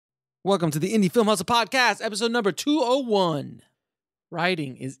Welcome to the Indie Film Hustle Podcast, episode number 201.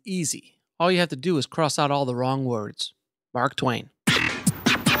 Writing is easy. All you have to do is cross out all the wrong words. Mark Twain.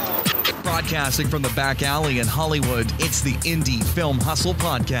 Broadcasting from the back alley in Hollywood, it's the Indie Film Hustle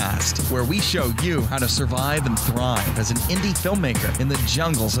Podcast, where we show you how to survive and thrive as an indie filmmaker in the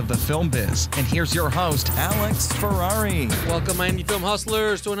jungles of the film biz. And here's your host, Alex Ferrari. Welcome, my Indie Film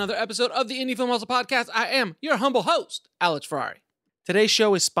Hustlers, to another episode of the Indie Film Hustle Podcast. I am your humble host, Alex Ferrari. Today's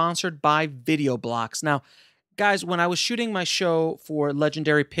show is sponsored by Video Blocks. Now, guys, when I was shooting my show for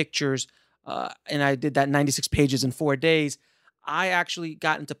Legendary Pictures, and I did that 96 pages in 4 days, I actually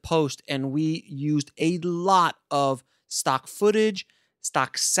got into post and we used a lot of stock footage,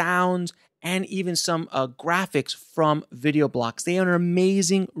 stock sounds, and even some graphics from Video Blocks. They are an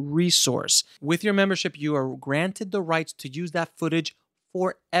amazing resource. With your membership, you are granted the rights to use that footage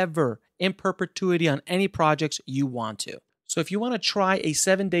forever, in perpetuity, on any projects you want to. So if you want to try a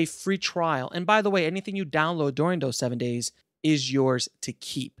 7-day free trial, and by the way, anything you download during those 7 days is yours to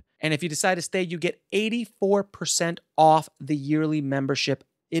keep. And if you decide to stay, you get 84% off the yearly membership.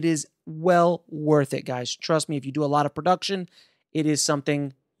 It is well worth it, guys. Trust me, if you do a lot of production, it is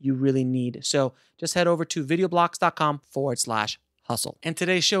something you really need. So just head over to videoblocks.com/hustle. And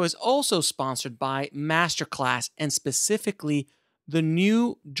today's show is also sponsored by Masterclass, and specifically the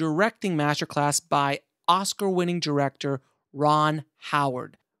new directing Masterclass by Oscar-winning director Ron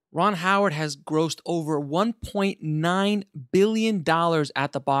Howard. Ron Howard has grossed over $1.9 billion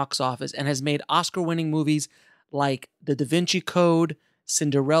at the box office and has made Oscar-winning movies like The Da Vinci Code,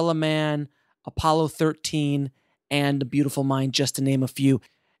 Cinderella Man, Apollo 13, and The Beautiful Mind, just to name a few.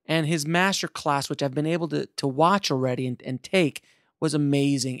 And his masterclass, which I've been able to watch already and take, was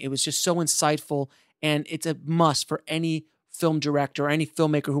amazing. It was just so insightful, and it's a must for any film director or any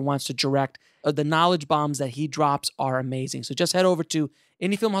filmmaker who wants to direct. The knowledge bombs that he drops are amazing. So just head over to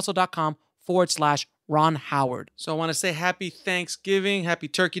indiefilmhustle.com/Ron Howard. So I want to say happy Thanksgiving, happy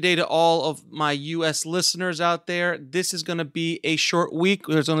Turkey Day to all of my U.S. listeners out there. This is going to be a short week.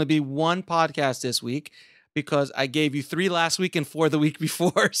 There's going to be one podcast this week because I gave you 3 last week and 4 the week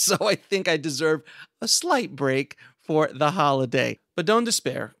before. So I think I deserve a slight break for the holiday. But don't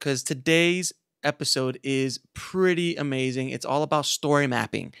despair, because today's episode is pretty amazing. It's all about story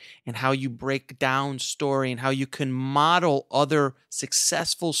mapping and how you break down story and how you can model other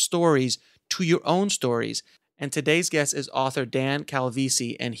successful stories to your own stories. And today's guest is author Dan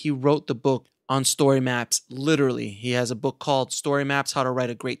Calvisi, and he wrote the book on story maps. Literally, he has a book called Story Maps: How to Write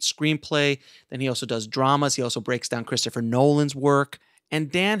a Great Screenplay. Then he also does dramas. He also breaks down Christopher Nolan's work.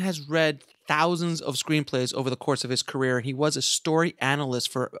 And Dan has read thousands of screenplays over the course of his career. He was a story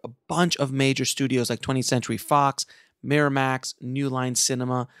analyst for a bunch of major studios like 20th Century Fox, Miramax, New Line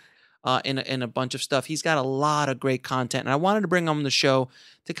Cinema, and a bunch of stuff. He's got a lot of great content. And I wanted to bring him on the show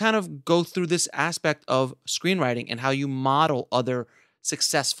to kind of go through this aspect of screenwriting and how you model other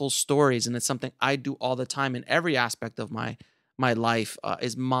successful stories. And it's something I do all the time in every aspect of my life,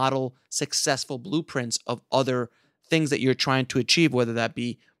 is model successful blueprints of other things that you're trying to achieve, whether that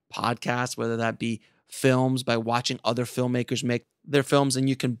be podcasts, whether that be films, by watching other filmmakers make their films, and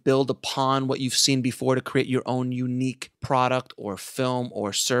you can build upon what you've seen before to create your own unique product or film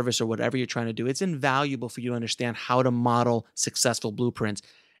or service or whatever you're trying to do. It's invaluable for you to understand how to model successful blueprints.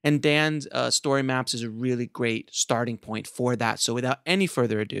 And Dan's Story Maps is a really great starting point for that. So without any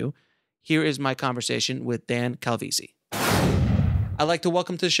further ado, here is my conversation with Dan Calvisi. I'd like to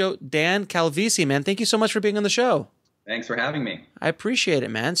welcome to the show Dan Calvisi, man. Thank you so much for being on the show. Thanks for having me. I appreciate it,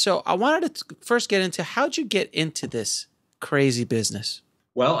 man. So I wanted to first get into, how'd you get into this crazy business?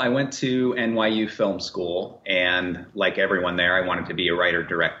 Well, I went to NYU Film School, and like everyone there, I wanted to be a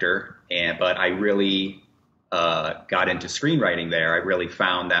writer-director. But I really got into screenwriting there. I really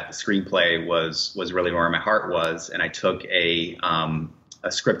found that the screenplay was really where my heart was, and I took a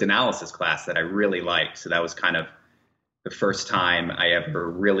script analysis class that I really liked. So that was kind of the first time I ever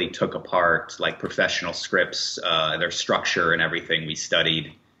really took apart like professional scripts, their structure and everything. We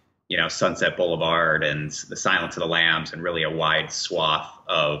studied, Sunset Boulevard and The Silence of the Lambs and really a wide swath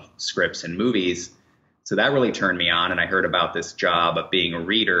of scripts and movies. So that really turned me on, and I heard about this job of being a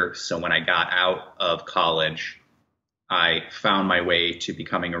reader. So when I got out of college, I found my way to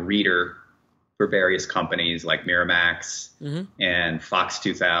becoming a reader for various companies like Miramax and Fox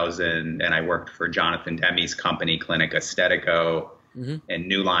 2000. And I worked for Jonathan Demme's company, Clinic Aesthetico, and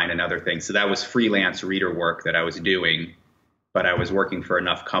New Line and other things. So that was freelance reader work that I was doing, but I was working for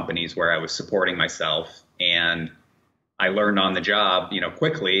enough companies where I was supporting myself. And I learned on the job,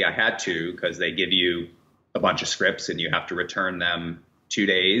 quickly. I had to, because they give you a bunch of scripts and you have to return them 2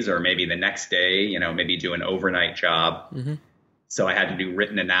 days or maybe the next day, maybe do an overnight job. So I had to do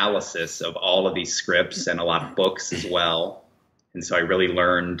written analysis of all of these scripts and a lot of books as well. And so I really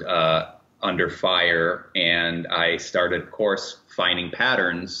learned under fire, and I started, of course, finding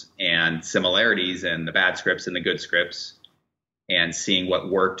patterns and similarities in the bad scripts and the good scripts, and seeing what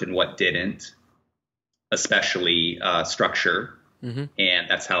worked and what didn't, especially structure. Mm-hmm. And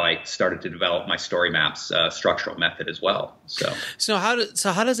that's how I started to develop my story maps structural method as well. So how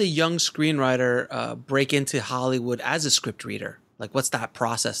does a young screenwriter break into Hollywood as a script reader? Like, what's that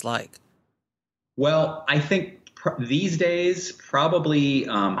process like? Well, I think these days, probably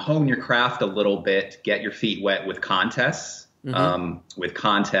hone your craft a little bit, get your feet wet with contests, and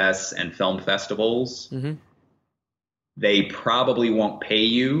film festivals. Mm-hmm. They probably won't pay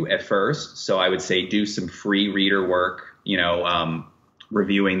you at first. So I would say do some free reader work,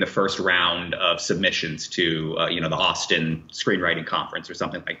 reviewing the first round of submissions to, the Austin Screenwriting Conference or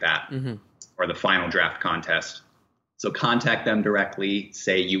something like that, or the final draft contest. So contact them directly,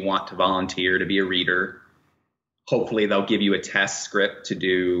 say you want to volunteer to be a reader. Hopefully they'll give you a test script to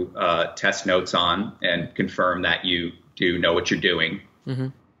do test notes on and confirm that you do know what you're doing. Mm-hmm.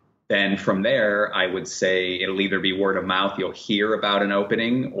 Then from there, I would say it'll either be word of mouth, you'll hear about an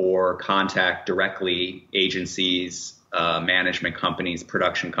opening, or contact directly agencies, management companies,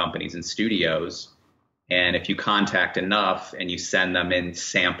 production companies, and studios. And if you contact enough and you send them in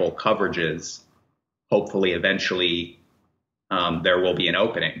sample coverages, hopefully eventually there will be an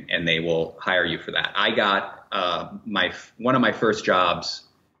opening and they will hire you for that. I got one of my first jobs.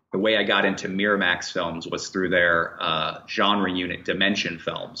 The way I got into Miramax Films was through their genre unit, Dimension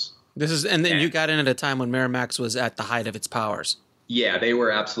Films. And you got in at a time when Miramax was at the height of its powers. Yeah, they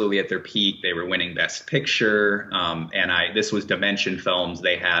were absolutely at their peak. They were winning Best Picture. This was Dimension Films.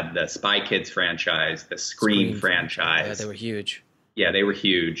 They had the Spy Kids franchise, the Scream franchise. Yeah, they were huge. Yeah, they were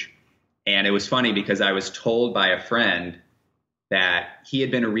huge. And it was funny because I was told by a friend that he had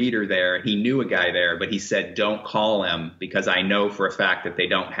been a reader there. He knew a guy there, but he said, don't call him because I know for a fact that they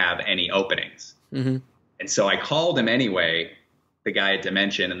don't have any openings. Mm-hmm. And so I called him anyway, the guy at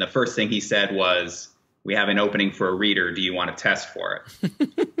Dimension. And the first thing he said was, we have an opening for a reader. Do you want to test for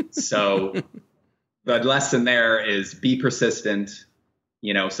it? So the lesson there is be persistent.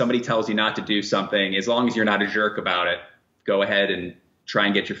 Somebody tells you not to do something. As long as you're not a jerk about it, go ahead and try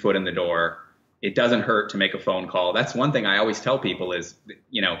and get your foot in the door. It doesn't hurt to make a phone call. That's one thing I always tell people is,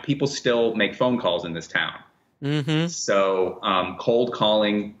 people still make phone calls in this town. Mm-hmm. So cold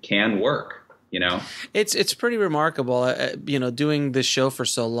calling can work. It's pretty remarkable. Doing this show for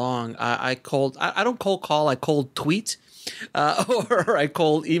so long, I don't cold call. I cold tweet, or I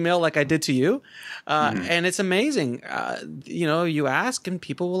cold email like I did to you, and it's amazing. You ask and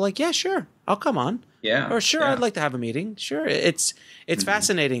people will like, yeah, sure, I'll come on. Yeah. Or sure, yeah. I'd like to have a meeting. Sure. It's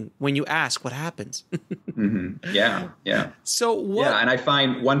fascinating when you ask what happens. Mm-hmm. Yeah. Yeah. So what? Yeah. And I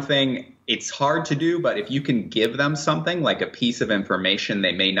find one thing, it's hard to do, but if you can give them something like a piece of information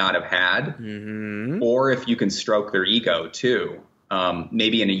they may not have had, mm-hmm. or if you can stroke their ego too,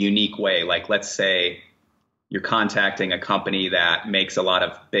 maybe in a unique way, like let's say you're contacting a company that makes a lot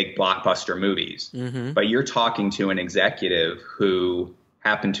of big blockbuster movies, mm-hmm. but you're talking to an executive who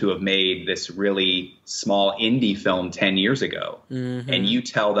happened to have made this really small indie film 10 years ago. Mm-hmm. And you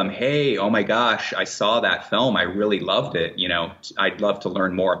tell them, hey, oh my gosh, I saw that film. I really loved it. I'd love to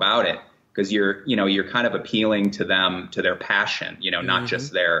learn more about it. Because you're kind of appealing to them, to their passion, not mm-hmm.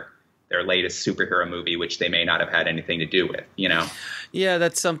 just their latest superhero movie, which they may not have had anything to do with, Yeah,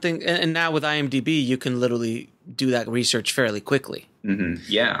 that's something. And now with IMDb, you can literally do that research fairly quickly. Mm-hmm.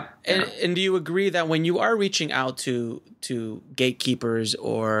 Yeah. And do you agree that when you are reaching out to gatekeepers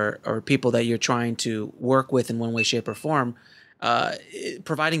or people that you're trying to work with in one way, shape, or form,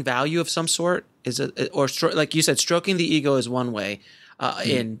 providing value of some sort like you said, stroking the ego is one way,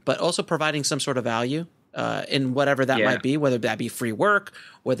 but also providing some sort of value in whatever that might be, whether that be free work,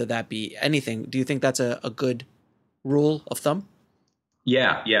 whether that be anything. Do you think that's a good rule of thumb?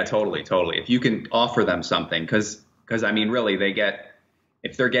 Yeah, totally. If you can offer them something, because I mean, really,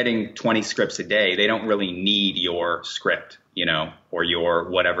 if they're getting 20 scripts a day, they don't really need your script, or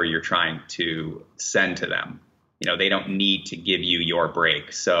your whatever you're trying to send to them. They don't need to give you your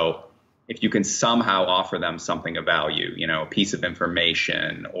break. So if you can somehow offer them something of value, a piece of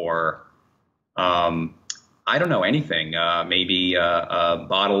information, or I don't know, anything, maybe a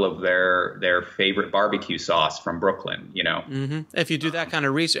bottle of their favorite barbecue sauce from Brooklyn, Mm-hmm. If you do that kind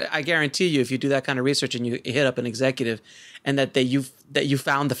of research, I guarantee you, if you do that kind of research and you hit up an executive and that you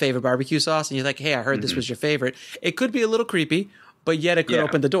found the favorite barbecue sauce and you're like, hey, I heard mm-hmm. this was your favorite, it could be a little creepy, but yet it could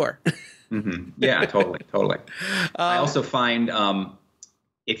open the door. Mm-hmm. Yeah, totally. I also find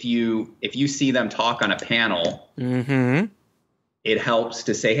if you see them talk on a panel, mm-hmm. it helps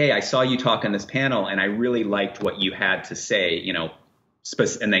to say, hey, I saw you talk on this panel and I really liked what you had to say, you know,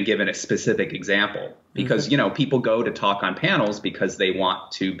 and then given a specific example, because, you know, people go to talk on panels because they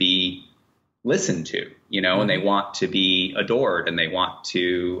want to be listened to, you know, and they want to be adored and they want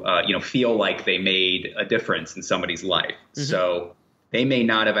to, you know, feel like they made a difference in somebody's life. So they may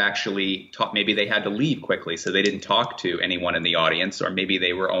not have actually talked. Maybe they had to leave quickly, so they didn't talk to anyone in the audience, or maybe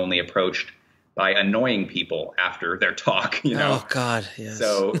they were only approached by annoying people after their talk, you know? Oh God, yes.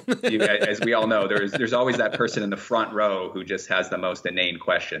 So as we all know, there's always that person in the front row who just has the most inane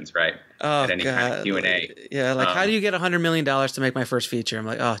questions, right? Oh, at any God. kind of Q&A. Yeah, like, how do you get $100 million to make my first feature? I'm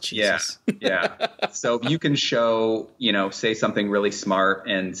like, oh, Jesus. Yeah. So if you can show, you know, say something really smart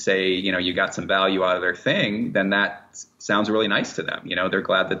and say, you know, you got some value out of their thing, then that sounds really nice to them. You know, they're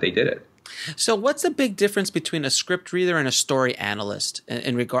glad that they did it. So what's the big difference between a script reader and a story analyst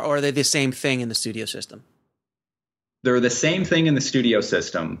in regard, or are they the same thing in the studio system? They're the same thing in the studio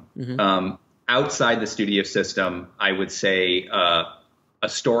system. Outside the studio system, I would say a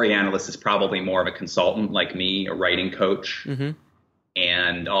story analyst is probably more of a consultant like me, a writing coach,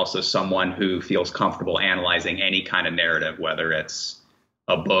 and also someone who feels comfortable analyzing any kind of narrative, whether it's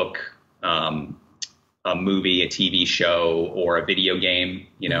a book, a movie, a TV show, or a video game,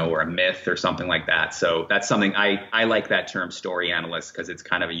 you know, or a myth or something like that. So that's something I like that term story analyst, because it's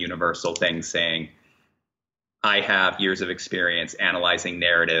kind of a universal thing saying I have years of experience analyzing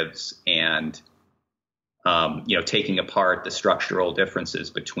narratives and, you know, taking apart the structural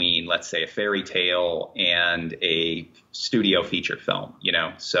differences between, let's say, a fairy tale and a studio feature film, you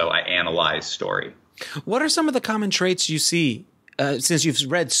know, so I analyze story. What are some of the common traits you see since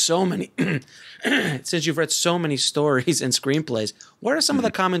you've read so many, since you've read so many stories and screenplays? What are some of the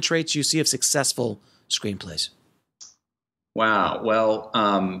common traits you see of successful screenplays? Wow. Well,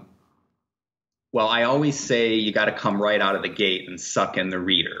 I always say you got to come right out of the gate and suck in the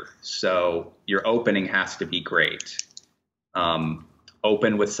reader. So your opening has to be great.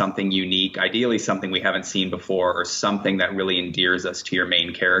 Open with something unique, ideally something we haven't seen before, or something that really endears us to your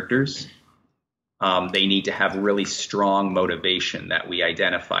main characters. They need to have really strong motivation that we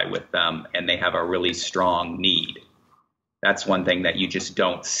identify with them, and they have a really strong need. That's one thing that you just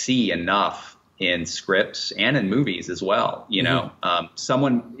don't see enough in scripts and in movies as well. You know,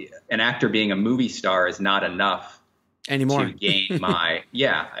 an actor being a movie star is not enough anymore to gain my,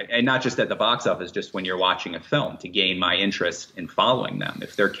 and not just at the box office, just when you're watching a film, to gain my interest in following them.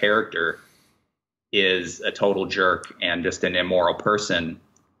 If their character is a total jerk and just an immoral person,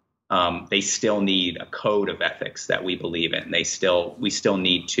 they still need a code of ethics that we believe in. We still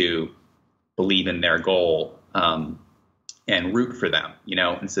need to believe in their goal and root for them, you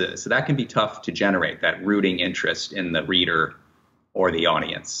know. And so that can be tough to generate, that rooting interest in the reader or the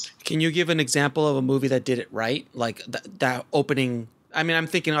audience. Can you give an example of a movie that did it right? Like that opening, I mean, I'm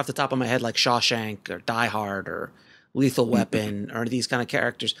thinking off the top of my head, like Shawshank or Die Hard or Lethal Weapon or these kind of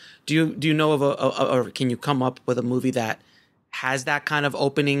characters. Do you know of or can you come up with a movie that has that kind of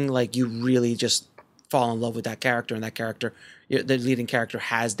opening, like you really just fall in love with that character, and that character, the leading character,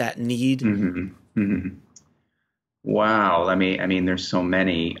 has that need? Wow. I mean, there's so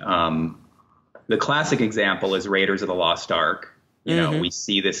many. The classic example is Raiders of the Lost Ark. You know, we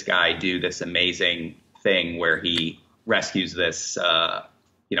see this guy do this amazing thing where he rescues this,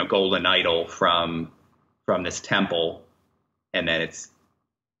 you know, golden idol from this temple, and then it's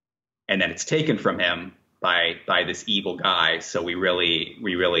taken from him by this evil guy. So we really,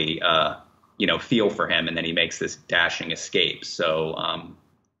 you know, feel for him, and then he makes this dashing escape. So,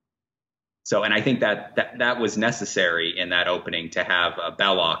 and I think that was necessary in that opening to have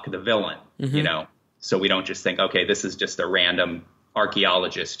Belloc, the villain, you know, so we don't just think, okay, this is just a random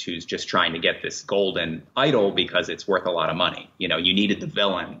archaeologist who's just trying to get this golden idol because it's worth a lot of money. You know, you needed the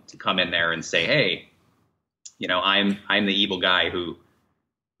villain to come in there and say, hey, you know, I'm the evil guy who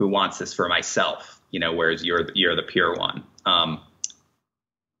wants this for myself. You know, whereas you're the pure one.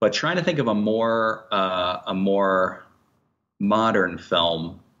 But trying to think of a more modern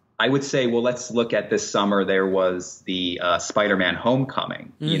film, I would say, well, let's look at this summer. There was the Spider-Man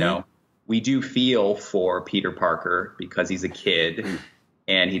Homecoming. You know, we do feel for Peter Parker because he's a kid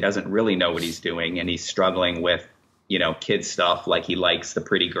and he doesn't really know what he's doing, and he's struggling with, you know, kid stuff, like he likes the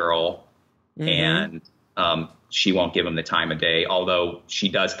pretty girl and she won't give him the time of day, although she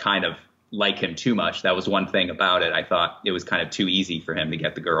does kind of like him too much. That was one thing about it. I thought it was kind of too easy for him to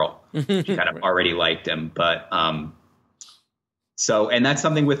get the girl. She kind of already liked him. But and that's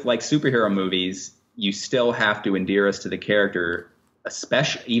something with like superhero movies, you still have to endear us to the character,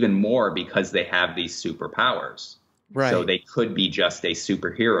 especially even more because they have these superpowers. Right. So they could be just a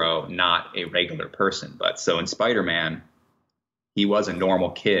superhero, not a regular person. But so in Spider-Man, he was a normal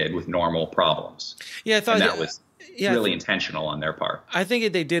kid with normal problems. Yeah, I thought and that was really intentional on their part. I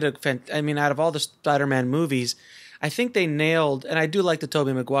think they did out of all the Spider-Man movies, I think they nailed, and I do like the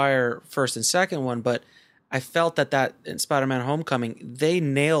Tobey Maguire first and second one, but I felt that in Spider-Man Homecoming, they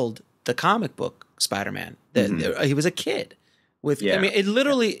nailed the comic book Spider-Man. He was a kid. I mean, it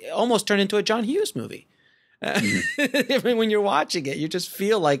literally almost turned into a John Hughes movie. I mean, when you're watching it, you just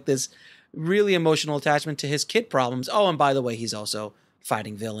feel like this really emotional attachment to his kid problems. Oh, and by the way, he's also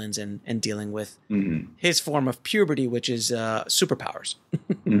fighting villains and dealing with his form of puberty, which is superpowers.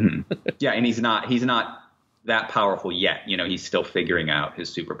 Yeah, and he's not that powerful yet. You know, he's still figuring out his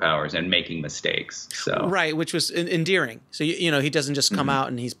superpowers and making mistakes. So right, which was endearing. So you know, he doesn't just come out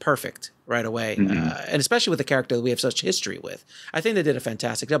and he's perfect right away, and especially with a character that we have such history with. I think they did a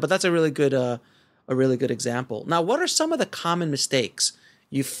fantastic job. But that's a really good example. Now, what are some of the common mistakes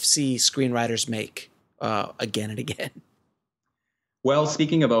you see screenwriters make again and again? Well,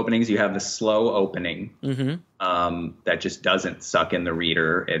 speaking of openings, you have the slow opening that just doesn't suck in the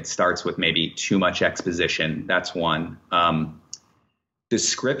reader. It starts with maybe too much exposition. That's one.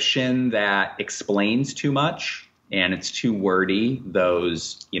 Description that explains too much and it's too wordy.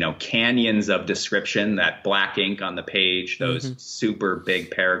 Those, canyons of description, that black ink on the page, those super big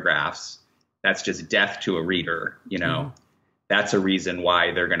paragraphs, that's just death to a reader. That's a reason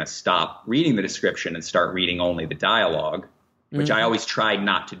why they're going to stop reading the description and start reading only the dialogue, which I always tried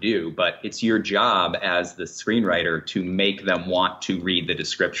not to do, but it's your job as the screenwriter to make them want to read the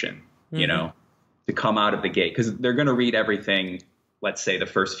description, to come out of the gate, because they're going to read everything, let's say the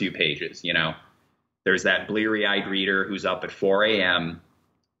first few pages, There's that bleary-eyed reader who's up at 4 a.m.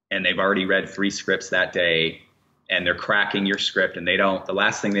 and they've already read 3 scripts that day, and they're cracking your script, and the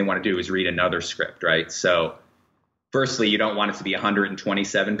last thing they want to do is read another script, right? So firstly, you don't want it to be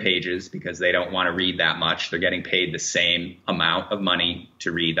 127 pages because they don't want to read that much. They're getting paid the same amount of money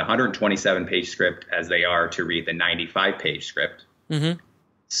to read the 127-page script as they are to read the 95-page script.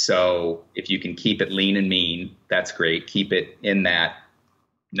 So if you can keep it lean and mean, that's great. Keep it in that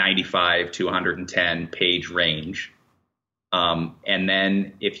 95 to 110-page range. And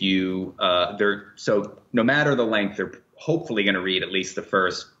then if you, so no matter the length, they're hopefully going to read at least the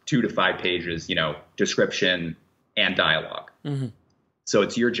first 2 to 5 pages, description and dialogue. So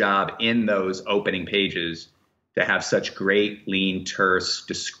it's your job in those opening pages to have such great, lean, terse,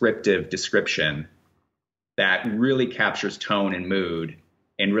 descriptive description that really captures tone and mood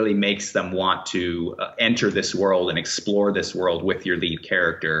and really makes them want to enter this world and explore this world with your lead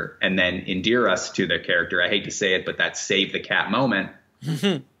character and then endear us to their character. I hate to say it, but that save the cat moment.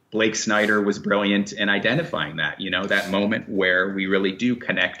 Blake Snyder was brilliant in identifying that, that moment where we really do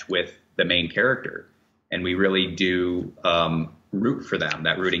connect with the main character. And we really do root for them,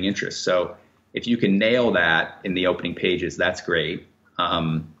 that rooting interest. So if you can nail that in the opening pages, that's great.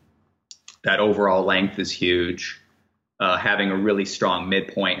 That overall length is huge. Having a really strong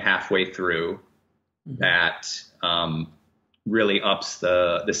midpoint halfway through that really ups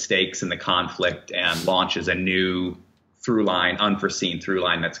the stakes and the conflict and launches a new unforeseen through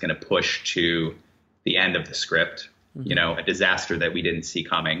line that's going to push to the end of the script, a disaster that we didn't see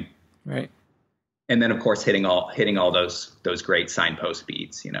coming. Right. And then, of course, hitting all those great signpost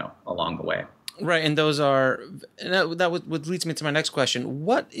beats, along the way. Right, and those are that leads me to my next question.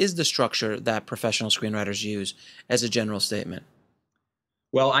 What is the structure that professional screenwriters use as a general statement?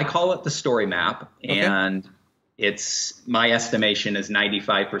 Well, I call it the story map, and it's my estimation is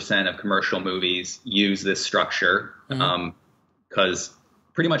 95% of commercial movies use this structure because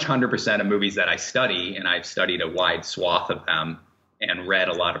pretty much 100% of movies that I study, and I've studied a wide swath of them, and read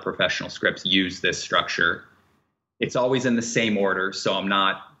a lot of professional scripts, use this structure. It's always in the same order, so I'm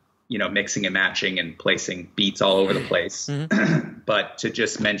not, mixing and matching and placing beats all over the place. But to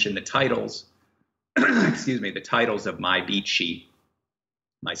just mention the titles, the titles of my beat sheet,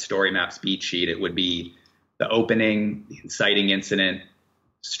 my story maps beat sheet, it would be the opening, the inciting incident,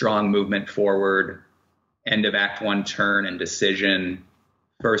 strong movement forward, end of act 1 turn and decision,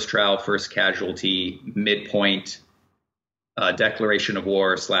 first trial, first casualty, midpoint, declaration of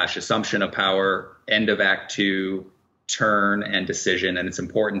war / assumption of power, end of act 2, turn and decision. And it's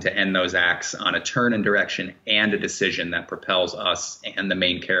important to end those acts on a turn and direction and a decision that propels us and the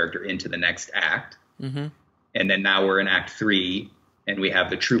main character into the next act. And then now we're in act 3 and we have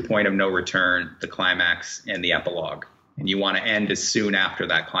the true point of no return, the climax, and the epilogue. And you want to end as soon after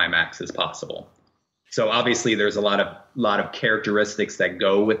that climax as possible. So obviously there's a lot of characteristics that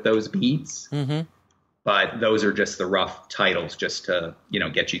go with those beats. But those are just the rough titles just to,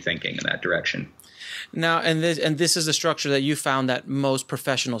 get you thinking in that direction. Now, and this is the structure that you found that most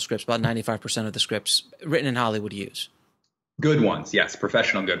professional scripts, about 95% of the scripts written in Hollywood, use. Good ones, yes,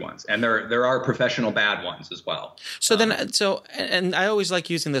 professional good ones, and there are professional bad ones as well. So and I always like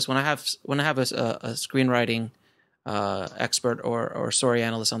using this when I have a screenwriting expert or story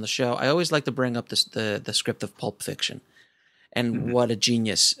analyst on the show. I always like to bring up the script of Pulp Fiction and what a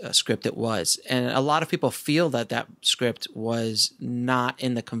genius script it was. And a lot of people feel that script was not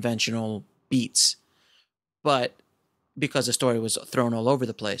in the conventional beats, but because the story was thrown all over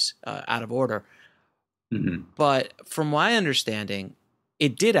the place, out of order. But from my understanding,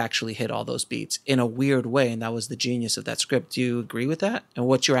 it did actually hit all those beats in a weird way, and that was the genius of that script. Do you agree with that? And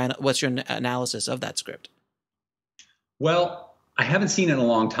what's your analysis of that script? Well, I haven't seen it in a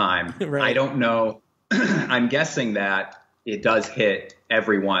long time. Right. I don't know. I'm guessing that it does hit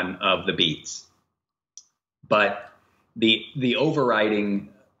every one of the beats. But the overriding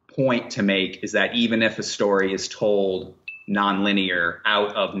point to make is that even if a story is told nonlinear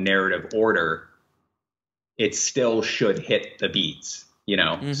out of narrative order, it still should hit the beats, you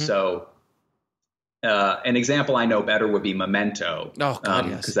know? So an example I know better would be Memento. Oh, God,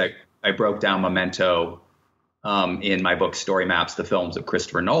 yes. Because I broke down Memento in my book, Story Maps, the Films of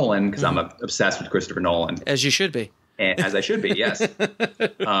Christopher Nolan, because I'm obsessed with Christopher Nolan. As you should be. And, as I should be, yes.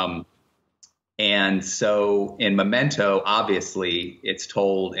 And so in Memento, obviously, it's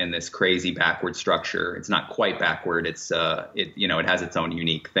told in this crazy backward structure. It's not quite backward. It has its own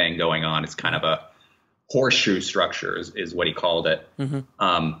unique thing going on. It's kind of a horseshoe structure is what he called it.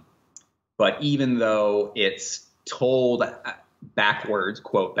 But even though it's told backwards,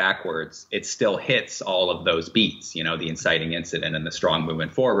 quote backwards, it still hits all of those beats, you know, the inciting incident and the strong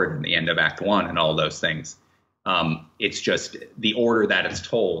movement forward and the end of Act One and all those things. It's just the order that it's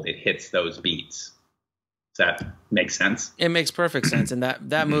told, it hits those beats. Does that make sense? It makes perfect sense. And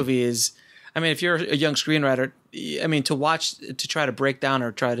that movie is, I mean, if you're a young screenwriter, I mean, to try to break down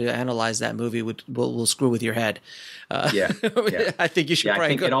or try to analyze that movie will screw with your head. Yeah. I think you should. Yeah, I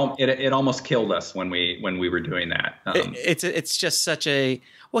think it almost killed us when we were doing that. It's just such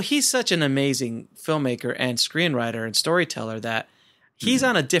he's such an amazing filmmaker and screenwriter and storyteller that he's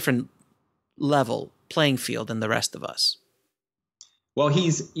on a different level playing field than the rest of us. Well,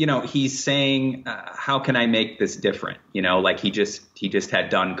 he's saying, how can I make this different? You know, like he just had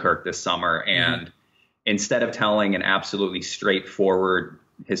Dunkirk this summer, and instead of telling an absolutely straightforward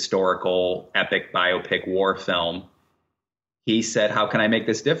historical epic biopic war film, he said, how can I make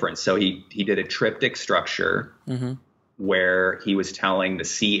this different? So he did a triptych structure where he was telling the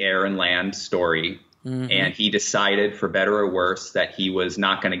sea, air, and land story. And he decided, for better or worse, that he was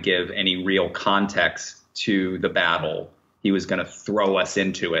not going to give any real context to the battle. He was going to throw us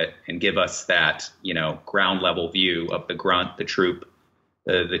into it and give us that, you know, ground level view of the grunt, the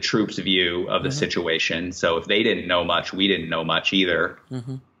troops' view of the situation. So if they didn't know much, we didn't know much either.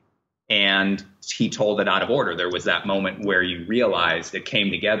 And he told it out of order. There was that moment where you realized it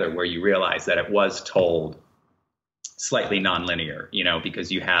came together, where you realized that it was told slightly nonlinear, you know,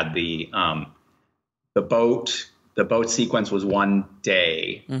 because you had the boat sequence was one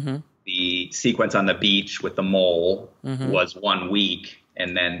day. The sequence on the beach with the mole was 1 week.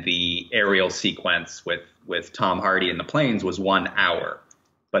 And then the aerial sequence with Tom Hardy in the planes was 1 hour.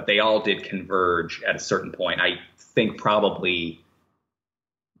 But they all did converge at a certain point. I think probably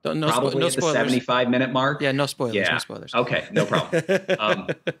at the 75-minute mark. Yeah, no spoilers. Yeah. No spoilers. Okay, no problem.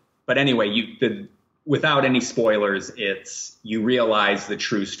 But anyway, without any spoilers, you realize the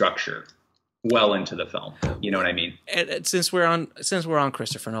true structure well into the film. You know what I mean? And since we're on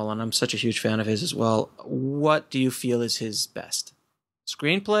Christopher Nolan, I'm such a huge fan of his as well. What do you feel is his best?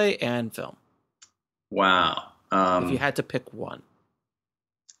 Screenplay and film. Wow. If you had to pick one.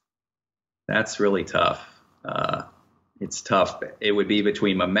 That's really tough. It's tough. It would be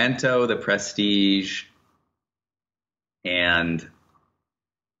between Memento, The Prestige, and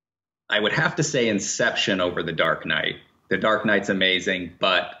I would have to say Inception over The Dark Knight. The Dark Knight's amazing,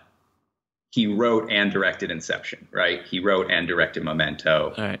 but he wrote and directed Inception, right? He wrote and directed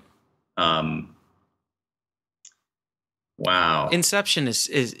Memento. All right. Wow. Inception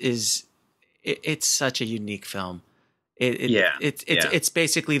is such a unique film. It's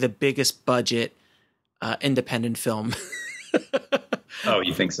basically the biggest budget independent film. Oh,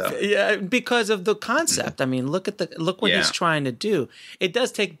 you think so? Yeah, because of the concept. I mean, look what he's trying to do. It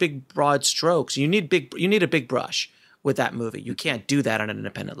does take big, broad strokes. You need a big brush with that movie. You can't do that on an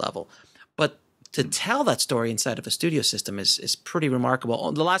independent level. But to tell that story inside of a studio system is pretty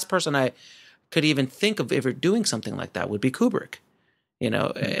remarkable. The last person I could even think of ever doing something like that would be Kubrick. You know,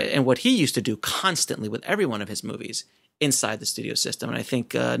 and what he used to do constantly with every one of his movies inside the studio system. And I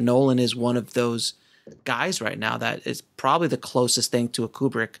think Nolan is one of those guys right now that is probably the closest thing to a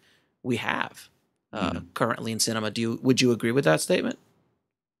Kubrick we have. currently in cinema. Would you agree with that statement?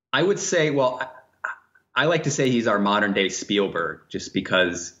 I would say, well, I like to say he's our modern day Spielberg, just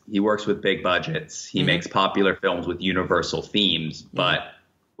because he works with big budgets. He makes popular films with universal themes, but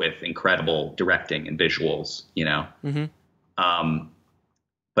with incredible directing and visuals, you know?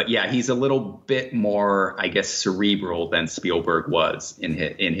 But yeah, he's a little bit more, I guess, cerebral than Spielberg was in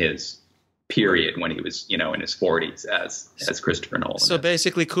his period when he was, you know, in his 40s as Christopher Nolan. So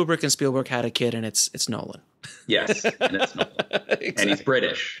basically Kubrick and Spielberg had a kid, and it's Nolan. Yes, and it's Nolan. Exactly. And he's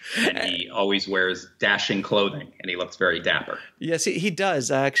British, and he always wears dashing clothing, and he looks very dapper. Yes, he does.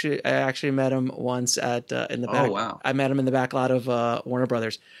 I actually met him once at in the back. Oh, wow. I met him in the back lot of Warner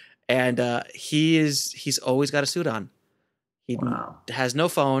Brothers, and he's always got a suit on. He has no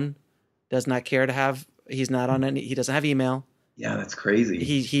phone, does not care to have. He's not on any. He doesn't have email. Yeah, that's crazy.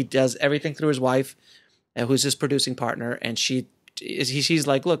 He does everything through his wife, who's his producing partner, and she's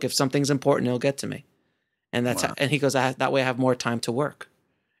like, look, if something's important, he'll get to me, and that's how, and he goes, that way I have more time to work,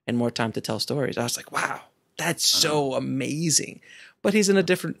 and more time to tell stories. I was like, wow, that's so amazing. But he's in a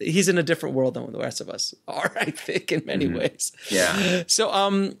different world than the rest of us are, I think, in many ways. Yeah.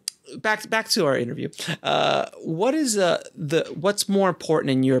 So back to our interview. What is what's more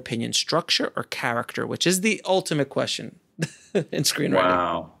important in your opinion, structure or character, which is the ultimate question in screenwriting?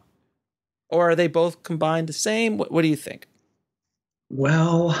 Wow. Or are they both combined the same? What do you think?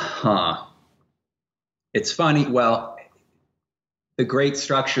 Well, it's funny. Well, the great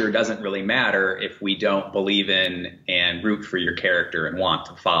structure doesn't really matter if we don't believe in and root for your character and want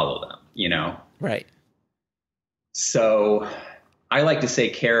to follow them, you know? Right. So I like to say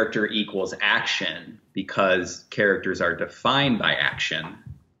character equals action, because characters are defined by action.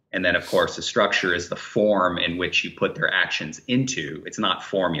 And then, of course, the structure is the form in which you put their actions into. It's not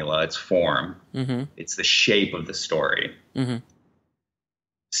formula, it's form. It's the shape of the story.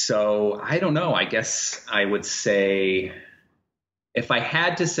 So I don't know. I guess I would say, if I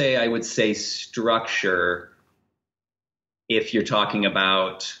had to say, I would say structure if you're talking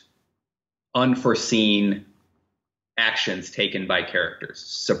about unforeseen actions taken by characters.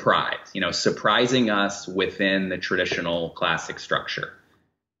 Surprise, you know, surprising us within the traditional classic structure.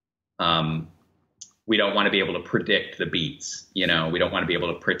 We don't want to be able to predict the beats, you know, we don't want to be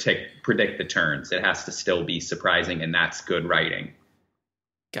able to predict the turns. It has to still be surprising, and that's good writing.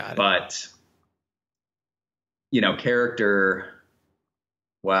 Got it. But, you know, character,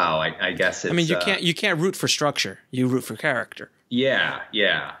 wow, I guess it's, I mean, you can't root for structure. You root for character. Yeah.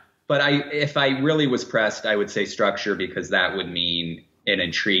 But if I really was pressed, I would say structure, because that would mean an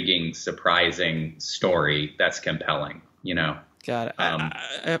intriguing, surprising story that's compelling, you know? Got it.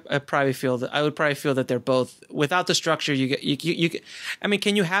 I would probably feel that they're both, without the structure, you I mean,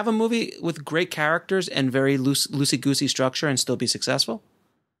 can you have a movie with great characters and very loosey-goosey structure and still be successful?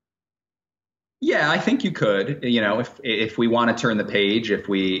 Yeah, I think you could, you know, if we want to turn the page, if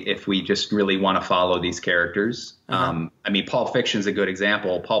we just really want to follow these characters. I mean, Pulp Fiction's a good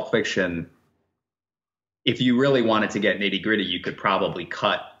example. Pulp Fiction, if you really wanted to get nitty gritty, you could probably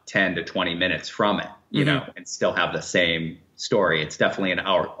cut 10 to 20 minutes from it, you know, and still have the same story. It's definitely an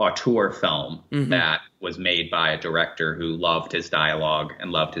auteur film that was made by a director who loved his dialogue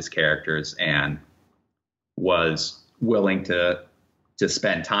and loved his characters and was willing to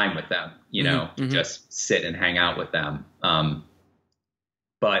spend time with them, you know, just sit and hang out with them.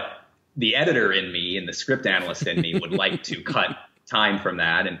 But the editor in me and the script analyst in me would like to cut time from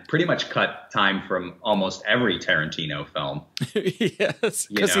that, and pretty much cut time from almost every Tarantino film. Yes,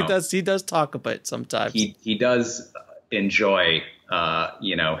 because he does talk a bit sometimes. He does enjoy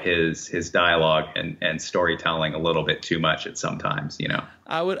you know, his dialogue and storytelling a little bit too much at sometimes, you know.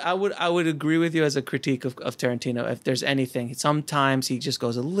 I would agree with you as a critique of Tarantino. If there's anything, sometimes he just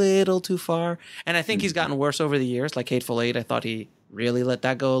goes a little too far, and I think he's gotten worse over the years. Like Hateful Eight, I thought he really let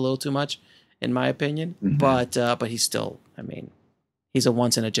that go a little too much, in my opinion. But he's still, I mean, he's a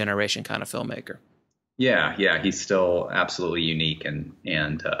once in a generation kind of filmmaker. Yeah, he's still absolutely unique, and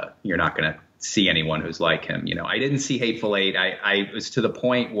you're not going to see anyone who's like him. You know, I didn't see Hateful Eight. I was to the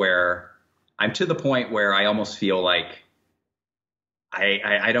point where I almost feel like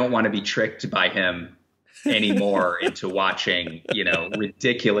I don't want to be tricked by him anymore into watching, you know,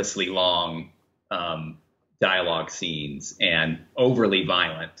 ridiculously long dialogue scenes and overly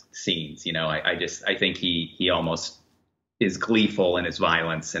violent scenes. You know, I think he almost is gleeful in his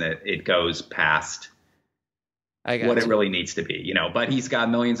violence, and it goes past what it really needs to be, you know. But he's got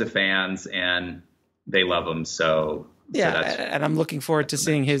millions of fans and they love him. So yeah, and I'm looking forward to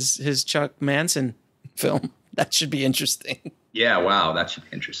seeing his Chuck Manson film. That should be interesting. Yeah, wow, that should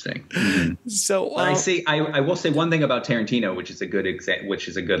be interesting. So I will say one thing about Tarantino, which is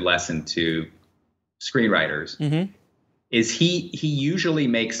a good lesson to screenwriters is he usually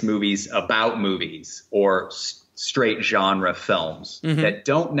makes movies about movies or straight genre films that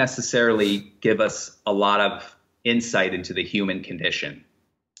don't necessarily give us a lot of insight into the human condition.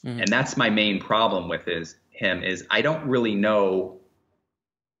 And that's my main problem with him is I don't really know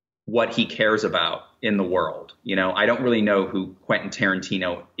what he cares about in the world. You know, I don't really know who Quentin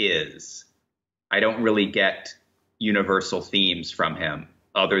Tarantino is. I don't really get universal themes from him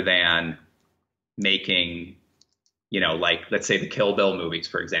other than making, you know, like, let's say the Kill Bill movies,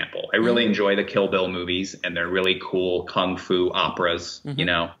 for example. I really enjoy the Kill Bill movies, and they're really cool kung fu operas, you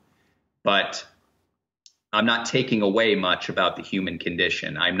know, but I'm not taking away much about the human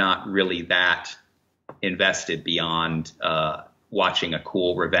condition. I'm not really that invested beyond watching a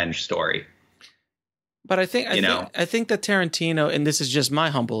cool revenge story. But I think that Tarantino, and this is just my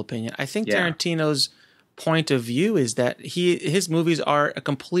humble opinion, I think Tarantino's point of view is that his movies are a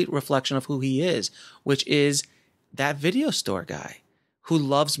complete reflection of who he is, which is that video store guy who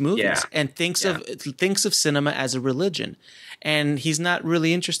loves movies and thinks of cinema as a religion. And he's not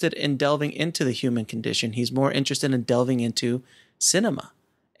really interested in delving into the human condition. He's more interested in delving into cinema.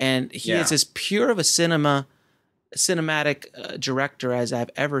 And he is as pure of a cinematic director as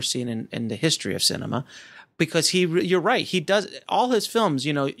I've ever seen in the history of cinema, because you're right. He does all his films,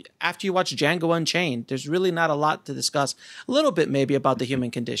 you know, after you watch Django Unchained, there's really not a lot to discuss. A little bit maybe about the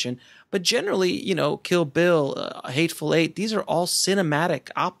human condition, but generally, you know, Kill Bill, Hateful Eight, these are all cinematic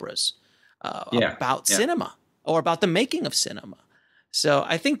operas about cinema or about the making of cinema. So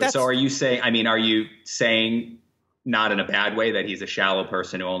I think that's... So are you saying, not in a bad way, that he's a shallow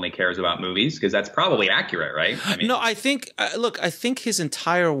person who only cares about movies? Because that's probably accurate, right? I mean, no, I think, I think his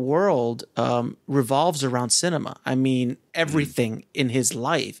entire world revolves around cinema. I mean, everything in his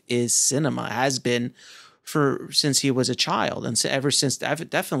life is cinema, has been since he was a child, and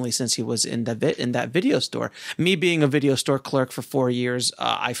definitely since he was in that video store. Me being a video store clerk for 4 years,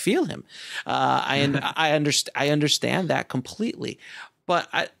 I feel him. I understand that completely. But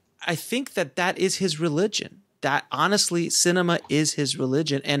I think that is his religion. That honestly, cinema is his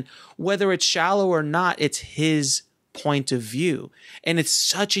religion. And whether it's shallow or not, it's his point of view. And it's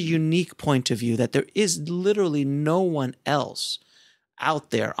such a unique point of view that there is literally no one else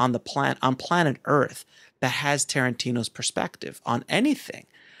out there on planet Earth that has Tarantino's perspective on anything.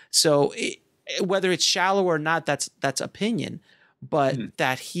 So whether it's shallow or not, that's opinion. But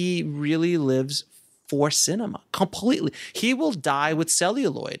that he really lives for cinema completely. He will die with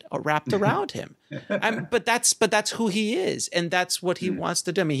celluloid wrapped around him. But that's who he is, and that's what he wants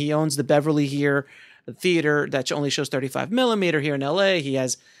to do. I mean, he owns the Beverly here theater that only shows 35 millimeter here in LA. He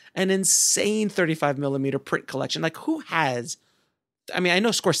has an insane 35 millimeter print collection. Like, who has? I mean, I know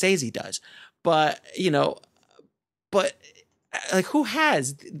Scorsese does, but like, who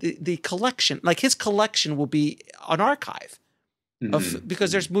has the collection? Like, his collection will be an archive.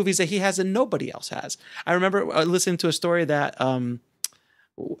 Because there's movies that he has and nobody else has. I remember listening to a story that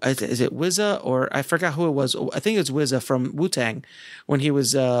is it WZA, or I forgot who it was. I think it was WZA from Wu-Tang, when he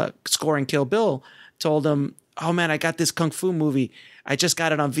was scoring Kill Bill, told him, "Oh man, I got this kung fu movie. I just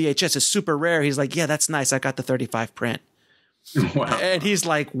got it on VHS. It's super rare." He's like, "Yeah, that's nice. I got the 35 print." Wow. And he's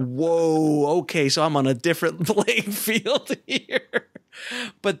like, "Whoa, okay, so I'm on a different playing field here."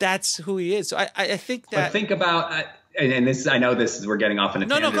 But that's who he is. So I think that. But think about. And this, I know this is, we're getting off in a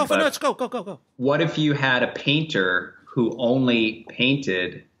tangent. Let's go. What if you had a painter who only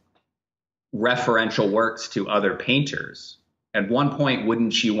painted referential works to other painters? At one point,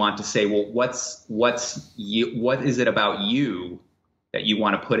 wouldn't you want to say, well, what is it about you that you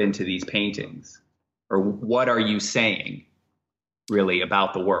want to put into these paintings? Or what are you saying really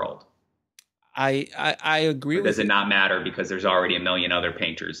about the world? I agree with you. Does it not matter because there's already a million other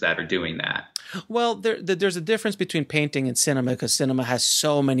painters that are doing that? Well, there's a difference between painting and cinema, because cinema has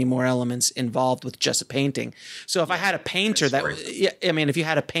so many more elements involved with just a painting. So if I had a painter if you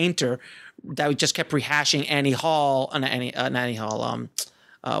had a painter that just kept rehashing Annie Hall,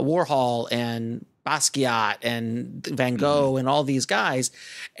 Warhol and Basquiat and Van Gogh and all these guys,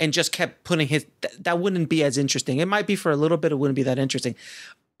 and just kept putting that wouldn't be as interesting. It might be for a little bit, it wouldn't be that interesting.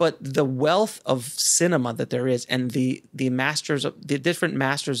 But the wealth of cinema that there is, and the different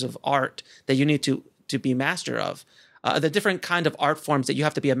masters of art that you need to be master of, the different kind of art forms that you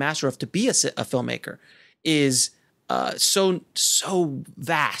have to be a master of to be a filmmaker, is so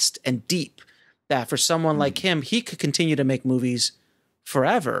vast and deep that for someone like him, he could continue to make movies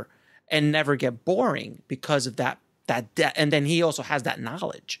forever and never get boring because of that. And then he also has that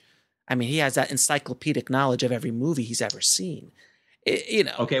knowledge. I mean, he has that encyclopedic knowledge of every movie he's ever seen.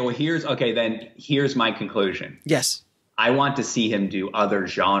 Okay, well, here's my conclusion. Yes. I want to see him do other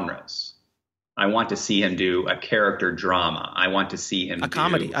genres. I want to see him do a character drama. I want to see him a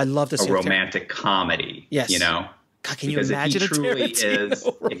comedy. I love to see a romantic comedy. Yes. You know, God, can you imagine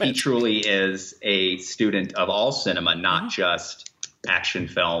if he truly is a student of all cinema, not just action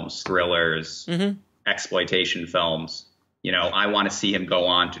films, thrillers, exploitation films, you know, I want to see him go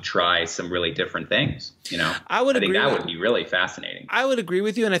on to try some really different things. You know, I think that would be really fascinating. I would agree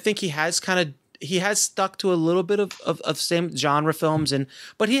with you, and I think he has stuck to a little bit of same genre films,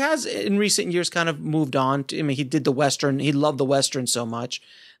 but he has in recent years kind of moved on to, I mean, he did the Western. He loved the Western so much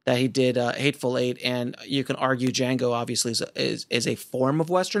that he did Hateful Eight, and you can argue Django obviously is a form of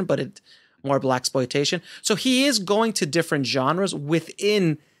Western, but it's more blaxploitation. So he is going to different genres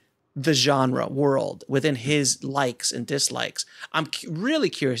within the genre world, within his likes and dislikes. I'm really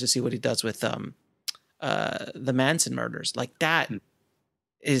curious to see what he does with the Manson murders. Like that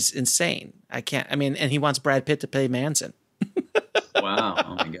is insane. And he wants Brad Pitt to play Manson. Wow.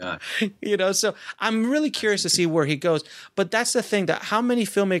 Oh my God. You know, so I'm really curious to see where he goes. But that's the thing, that how many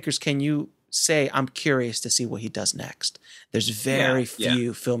filmmakers can you say, I'm curious to see what he does next? There's very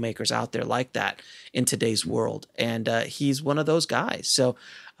few filmmakers out there like that in today's world. And he's one of those guys. So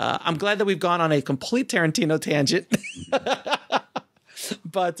I'm glad that we've gone on a complete Tarantino tangent.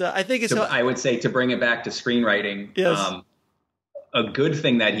 But I think it's... I would say, to bring it back to screenwriting, yes. A good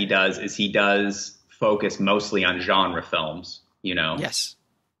thing that he does is he does focus mostly on genre films, you know? Yes.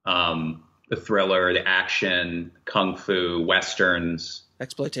 The thriller, the action, kung fu, westerns.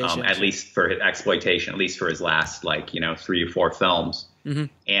 Exploitation. At least for his exploitation, at least for his last, 3 or 4 films.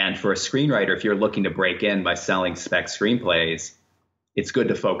 And for a screenwriter, if you're looking to break in by selling spec screenplays, it's good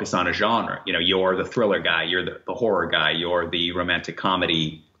to focus on a genre. You know, you're the thriller guy, you're the horror guy, you're the romantic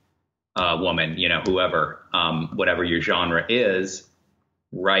comedy woman, you know, whoever, whatever your genre is,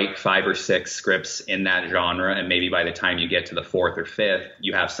 write 5 or 6 scripts in that genre. And maybe by the time you get to the 4th or 5th,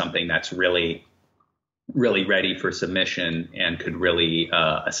 you have something that's really, really ready for submission and could really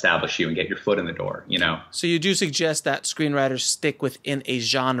establish you and get your foot in the door, you know? So you do suggest that screenwriters stick within a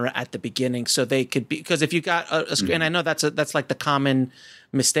genre at the beginning so they could be, because if you got a screen, and I know that's like the common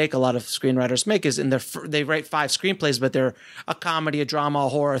mistake a lot of screenwriters make is they write 5 screenplays, but they're a comedy, a drama, a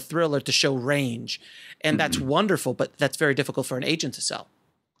horror, a thriller to show range. And that's wonderful, but that's very difficult for an agent to sell.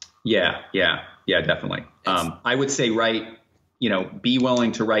 Yeah, definitely. I would say be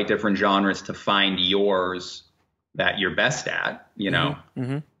willing to write different genres to find yours that you're best at, you know.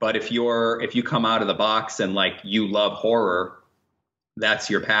 But if you come out of the box and you love horror, that's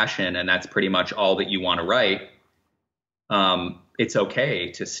your passion and that's pretty much all that you want to write, it's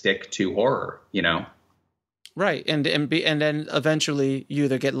okay to stick to horror, you know. Right. And then eventually you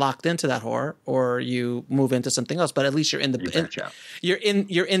either get locked into that horror or you move into something else, but at least you're in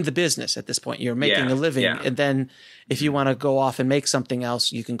the business at this point. You're making a living. Yeah. And then if you want to go off and make something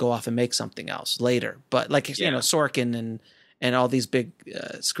else, you can go off and make something else later. But you know, Sorkin and all these big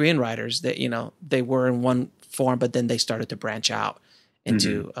screenwriters that, you know, they were in one form, but then they started to branch out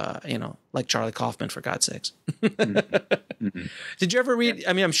into, you know, like Charlie Kaufman, for God's sakes. Did you ever read,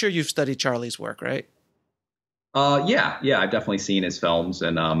 I mean, I'm sure you've studied Charlie's work, right? Yeah, I've definitely seen his films,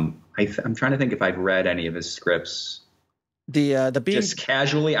 and I'm trying to think if I've read any of his scripts. Just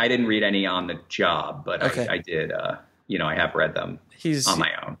casually, I didn't read any on the job, but okay. I did. You know, I have read them on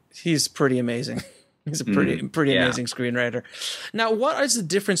my own. He's pretty amazing. He's a pretty amazing screenwriter. Now, what is the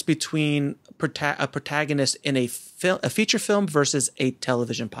difference between a protagonist in a feature film versus a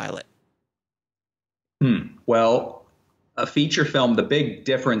television pilot? Well, a feature film, the big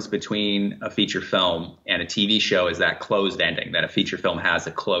difference between a feature film and a TV show is that closed ending, that a feature film has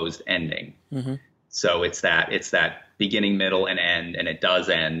a closed ending. So it's that beginning, middle, and end, and it does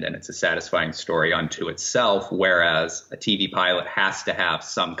end, and it's a satisfying story unto itself, whereas a TV pilot has to have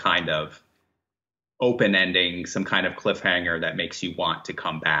some kind of open ending, some kind of cliffhanger that makes you want to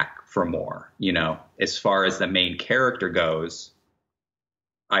come back for more. You know, as far as the main character goes,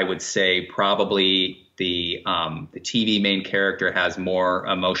 I would say probably the TV main character has more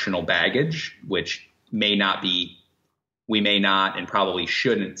emotional baggage, which we may not and probably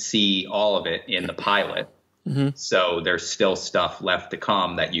shouldn't see all of it in the pilot. So there's still stuff left to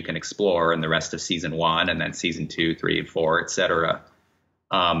come that you can explore in the rest of season 1 and then season 2, 3, and 4, etc.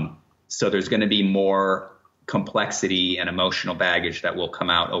 So there's going to be more complexity and emotional baggage that will come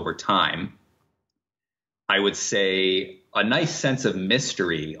out over time. I would say a nice sense of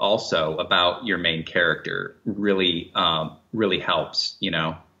mystery also about your main character really helps, you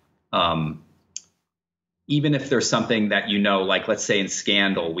know. Even if there's something that, you know, like let's say in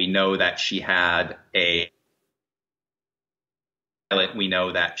Scandal, we know that she had an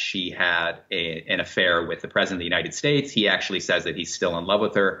affair with the president of the United States. He actually says that he's still in love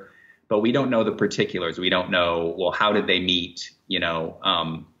with her. but we don't know the particulars. We don't know, well, how did they meet?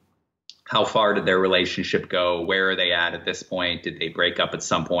 How far did their relationship go? Where are they at this point? Did they break up at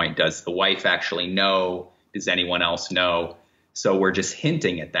some point? Does the wife actually know? Does anyone else know? So we're just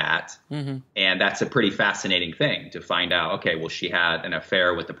hinting at that. Mm-hmm. And that's a pretty fascinating thing to find out. Okay, well, she had an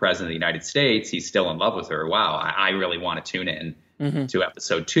affair with the president of the United States. He's still in love with her. Wow, I really want to tune in to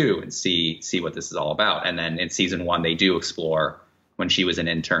episode 2 and see what this is all about. And then in season 1, they do explore when she was an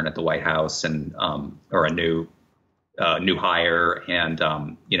intern at the White House and or a new hire, and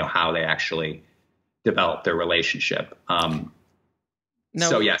how they actually developed their relationship.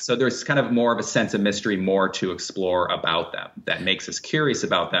 So there's kind of more of a sense of mystery, more to explore about them that makes us curious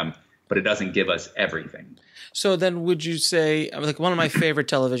about them, but it doesn't give us everything. So then would you say, like, one of my favorite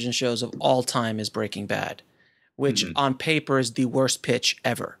television shows of all time is Breaking Bad, which on paper is the worst pitch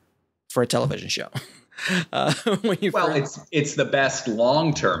ever for a television show. It's the best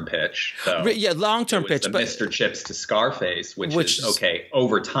long-term pitch, though. Yeah, long-term pitch. But Mr. Chips to Scarface, which is okay.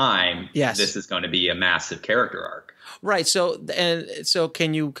 Over time, this is going to be a massive character arc. Right. So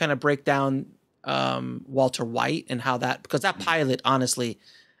can you kind of break down Walter White and how that, because that pilot, honestly,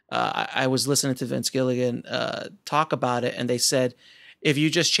 I was listening to Vince Gilligan talk about it, and they said if you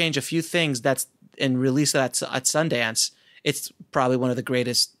just change a few things and release that at Sundance, it's probably one of the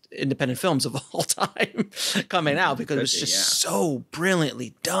greatest independent films of all time coming out, because it was just so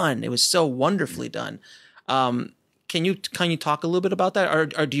brilliantly done. It was so wonderfully done. Can you talk a little bit about that,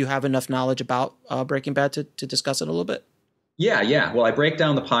 or do you have enough knowledge about Breaking Bad to discuss it a little bit? Yeah. Well, I break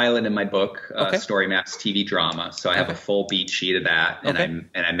down the pilot in my book, Story Maps TV Drama. So I have a full beat sheet of that, and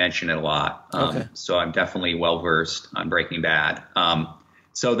I mention it a lot. So I'm definitely well versed on Breaking Bad.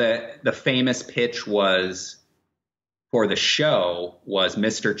 So the famous pitch for the show was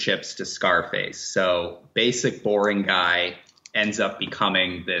Mr. Chips to Scarface. So basic, boring guy ends up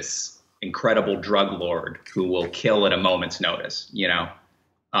becoming this incredible drug lord who will kill at a moment's notice,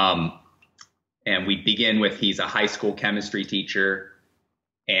 and we begin with, he's a high school chemistry teacher.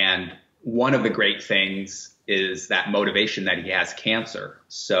 And one of the great things is that motivation that he has cancer.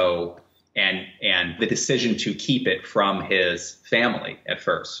 So, and the decision to keep it from his family at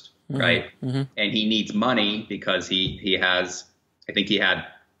first. Right. Mm-hmm. And he needs money because he has, I think he had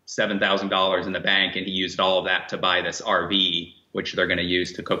 $7,000 in the bank, and he used all of that to buy this RV, which they're going to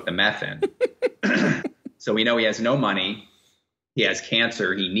use to cook the meth in. So we know he has no money. He has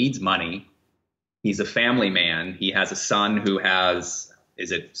cancer. He needs money. He's a family man. He has a son who has,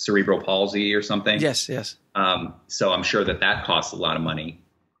 is it cerebral palsy or something? Yes. So I'm sure that costs a lot of money.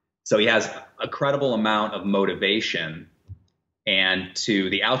 So he has a credible amount of motivation. And to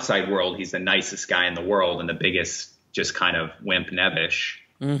the outside world, he's the nicest guy in the world and the biggest, just kind of wimp nebbish.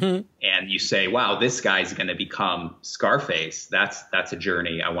 Mm-hmm. And you say, wow, this guy's going to become Scarface. That's a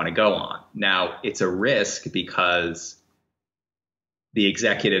journey I want to go on. Now, it's a risk because the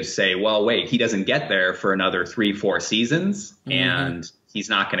executives say, well, wait, he doesn't get there for another 3-4 seasons. Mm-hmm. And he's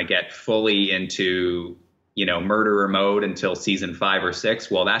not going to get fully into, murderer mode until season 5 or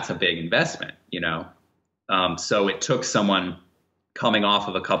 6. Well, that's a big investment, So it took someone coming off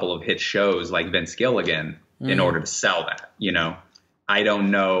of a couple of hit shows like Vince Gilligan in order to sell that, I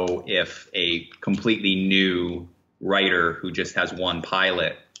don't know if a completely new writer who just has one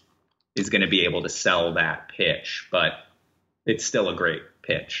pilot is going to be able to sell that pitch, but it's still a great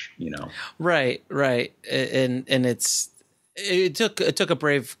pitch, Right. And it took a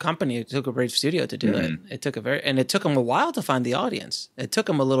brave company. It took a brave studio to do it. It took it took them a while to find the audience. It took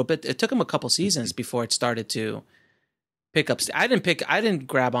them a little bit. It took them a couple seasons before it started to pick up. I didn't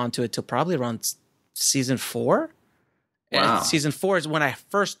grab onto it till probably around season 4. Wow. And season 4 is when I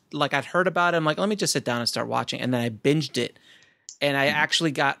first, I'd heard about it. I'm like, let me just sit down and start watching. And then I binged it. And I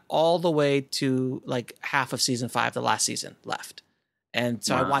actually got all the way to half of season 5, the last season left. And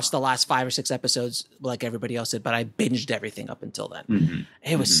so I watched the last 5 or 6 episodes like everybody else did, but I binged everything up until then. Mm-hmm.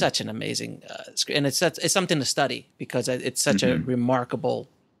 It was such an amazing and it's something to study because it's such a remarkable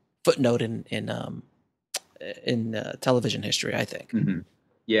footnote in television history, I think. Mm-hmm.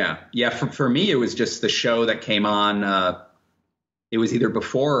 Yeah. For me, it was just the show that came on. It was either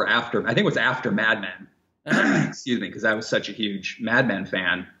before or after. I think it was after Mad Men. Excuse me, because I was such a huge Mad Men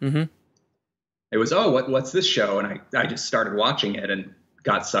fan. Mm-hmm. It was, what's this show? And I just started watching it and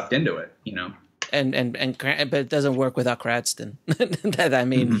got sucked into it, but it doesn't work without Cranston.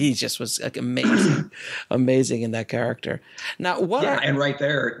 He just was amazing in that character. Now, and right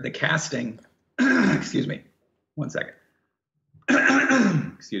there, the casting. Excuse me, 1 second.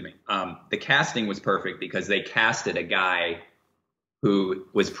 Excuse me. The casting was perfect because they casted a guy who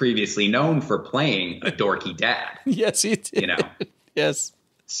was previously known for playing a dorky dad. Yes, he did. Yes.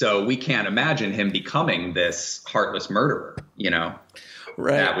 So we can't imagine him becoming this heartless murderer,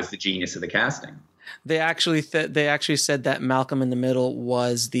 Right. That was the genius of the casting. They actually said that Malcolm in the Middle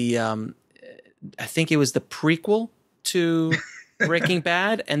was the I think it was the prequel to Breaking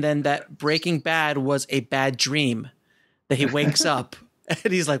Bad, and then that Breaking Bad was a bad dream that he wakes up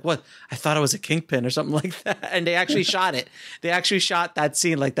and he's like, "What? I thought I was a kingpin or something like that." And they actually shot it. They actually shot that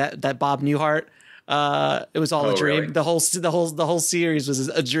scene like that Bob Newhart. It was all a dream. Really? The whole series was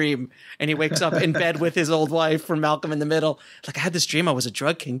a dream, and he wakes up in bed with his old wife from Malcolm in the Middle. Like, I had this dream I was a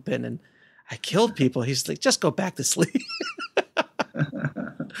drug kingpin and I killed people. He's like, just go back to sleep.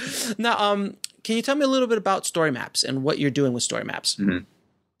 Now, can you tell me a little bit about story maps and what you're doing with story maps? Mm-hmm.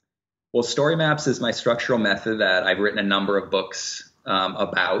 Well, story maps is my structural method that I've written a number of books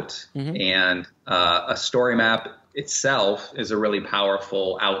about, and a story map itself is a really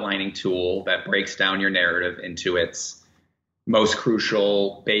powerful outlining tool that breaks down your narrative into its most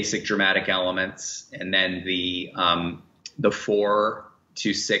crucial basic dramatic elements, and then the 4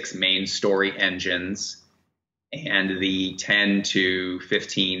 to 6 main story engines, and the 10 to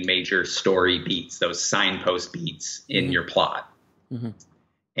 15 major story beats, those signpost beats in your plot.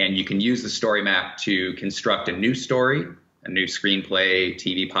 And you can use the story map to construct a new story, a new screenplay,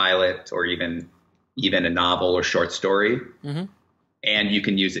 TV pilot, or even a novel or short story. And you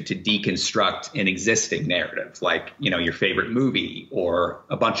can use it to deconstruct an existing narrative, like, your favorite movie or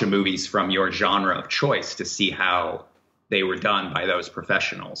a bunch of movies from your genre of choice, to see how they were done by those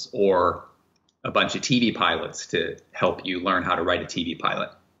professionals, or a bunch of TV pilots to help you learn how to write a TV pilot.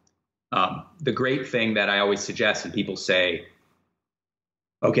 The great thing that I always suggest, and people say,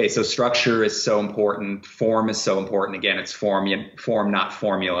 okay, so structure is so important, form is so important. Again, it's form, not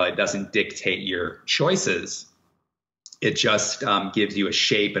formula. It doesn't dictate your choices. It just gives you a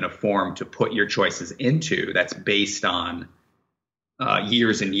shape and a form to put your choices into that's based on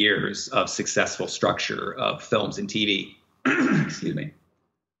years and years of successful structure of films and TV. Excuse me.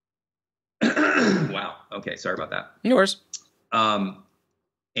 Wow. Okay, sorry about that. No worries.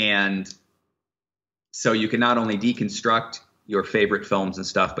 And so you can not only deconstruct your favorite films and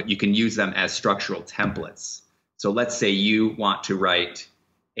stuff, but you can use them as structural templates. So let's say you want to write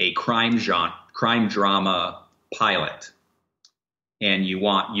a crime drama pilot, and you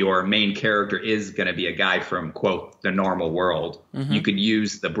want your main character is going to be a guy from, quote, the normal world. You could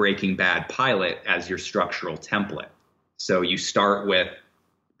use the Breaking Bad pilot as your structural template. So you start with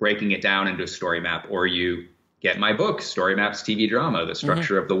breaking it down into a story map, or you get my book, Story Maps TV Drama, the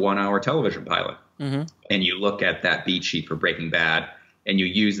structure of the 1-hour television pilot. And you look at that beat sheet for Breaking Bad, and you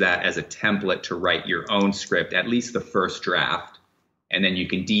use that as a template to write your own script, at least the first draft. And then you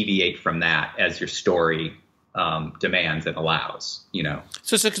can deviate from that as your story demands and allows,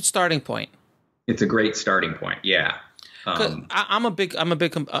 So it's a good starting point. It's a great starting point. Yeah. I'm a big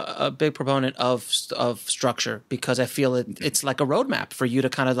proponent of structure, because I feel it's like a roadmap for you to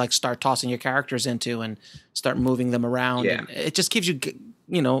kind of like start tossing your characters into and start moving them around. Yeah. And it just gives you,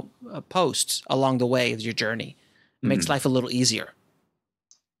 posts along the way of your journey. It makes life a little easier.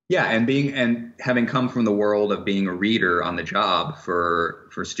 Yeah, and having come from the world of being a reader on the job for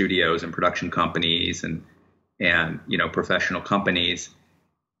studios and production companies and professional companies,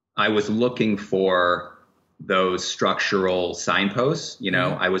 I was looking for those structural signposts.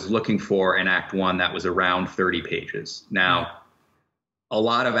 I was looking for an Act 1 that was around 30 pages. Now, a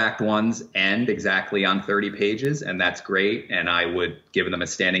lot of Act 1s end exactly on 30 pages, and that's great. And I would give them a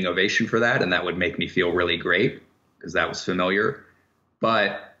standing ovation for that, and that would make me feel really great because that was familiar.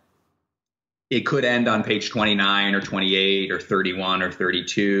 But it could end on page 29 or 28 or 31 or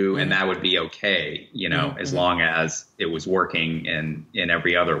 32, and that would be okay, as long as it was working in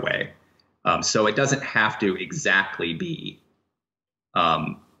every other way. So it doesn't have to exactly be,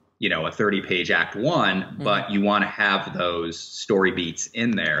 a 30-page Act 1, but you want to have those story beats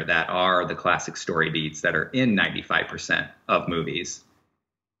in there that are the classic story beats that are in 95% of movies.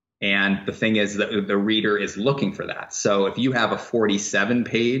 And the thing is that the reader is looking for that. So if you have a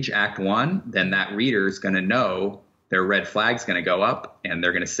 47-page Act 1, then that reader is going to know their red flag's going to go up, and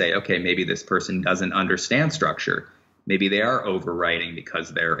they're going to say, okay, maybe this person doesn't understand structure. Maybe they are overwriting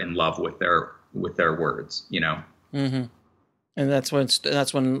because they're in love with their words, And that's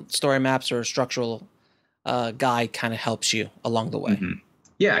when story maps or a structural guide kind of helps you along the way.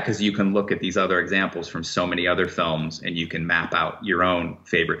 Yeah, because you can look at these other examples from so many other films, and you can map out your own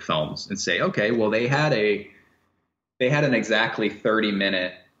favorite films and say, okay, well, they had an exactly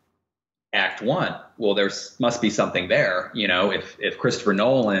 30-minute Act 1. Well, there must be something there. If Christopher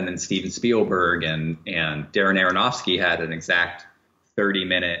Nolan and Steven Spielberg and Darren Aronofsky had an exact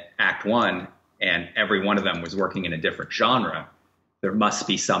 30-minute Act 1, and every one of them was working in a different genre, there must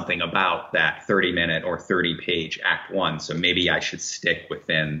be something about that 30-minute or 30-page Act One. So maybe I should stick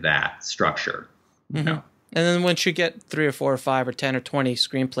within that structure. You know? And then once you get 3 or 4 or 5 or 10 or 20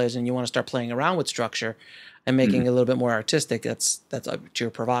 screenplays and you want to start playing around with structure and making it a little bit more artistic, that's up to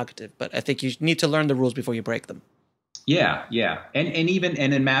your prerogative. But I think you need to learn the rules before you break them. Yeah, yeah. And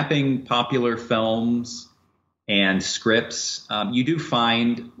in mapping popular films and scripts, you do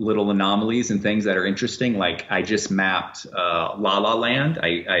find little anomalies and things that are interesting. Like I just mapped La La Land.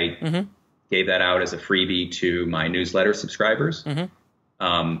 I gave that out as a freebie to my newsletter subscribers. And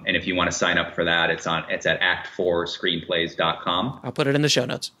if you want to sign up for that, it's at act4screenplays.com. I'll put it in the show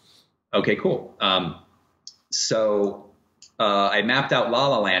notes. Okay, cool. So I mapped out La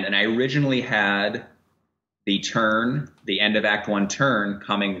La Land, and I originally had the end of Act One turn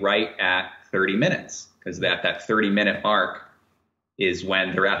coming right at 30 minutes, because that 30-minute mark is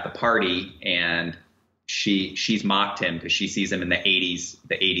when they're at the party and she's mocked him because she sees him in the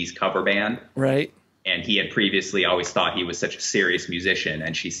 80s cover band. Right. And he had previously always thought he was such a serious musician,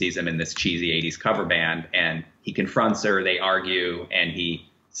 and she sees him in this cheesy 80s cover band, and he confronts her, they argue, and he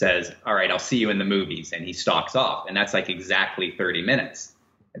says, all right, I'll see you in the movies. And he stalks off, and that's like exactly 30 minutes.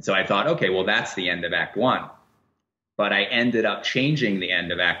 And so I thought, okay, well, that's the end of Act One. But I ended up changing the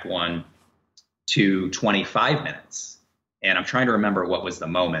end of Act One to 25 minutes. And I'm trying to remember what was the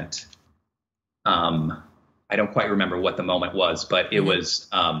moment. I don't quite remember what the moment was, but it was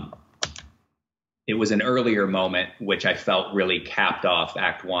an earlier moment, which I felt really capped off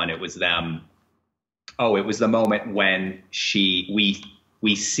Act One. It was them. Oh, it was the moment when we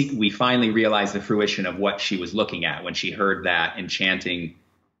finally realized the fruition of what she was looking at when she heard that enchanting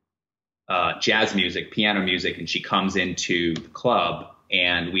jazz music, piano music, and she comes into the club.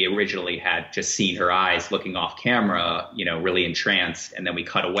 And we originally had just seen her eyes looking off camera, really entranced, and then we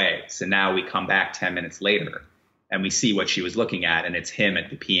cut away. So now we come back 10 minutes later and we see what she was looking at, and it's him at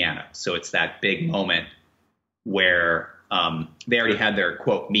the piano. So it's that big moment where they already had their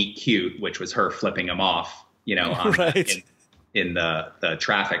quote meet cute, which was her flipping him off, right. in the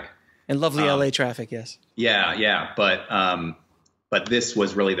traffic. In lovely LA traffic, yes. Yeah. But this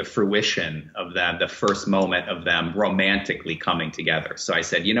was really the fruition of them, the first moment of them romantically coming together. So I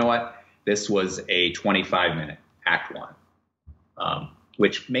said, you know what? This was a 25-minute Act One,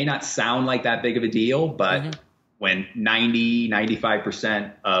 which may not sound like that big of a deal, but when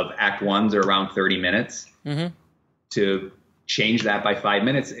 95% of Act Ones are around 30 minutes, to change that by 5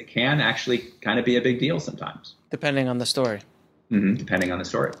 minutes, it can actually kind of be a big deal sometimes. Depending on the story. Depending on the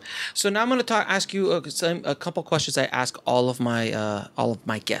story. So now I'm going to ask you a couple questions I ask all of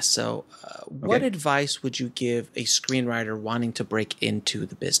my guests. So, what advice would you give a screenwriter wanting to break into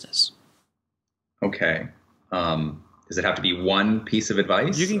the business? Okay. Does it have to be one piece of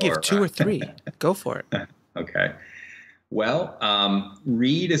advice? You can give 2 or 3. Go for it. Okay. Well,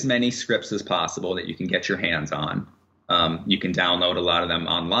 read as many scripts as possible that you can get your hands on. You can download a lot of them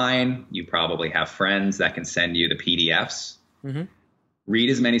online. You probably have friends that can send you the PDFs.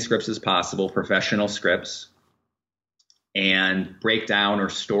 Read as many scripts as possible, professional scripts, and break down or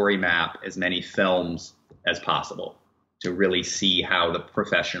story map as many films as possible to really see how the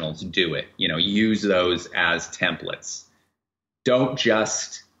professionals do it. Use those as templates. Don't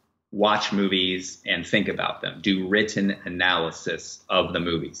just watch movies and think about them. Do written analysis of the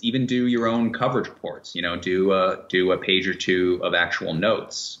movies. Even do your own coverage reports. Do a page or 2 of actual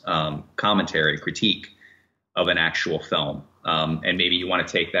notes, commentary, critique of an actual film. And maybe you want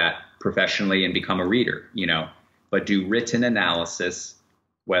to take that professionally and become a reader, but do written analysis,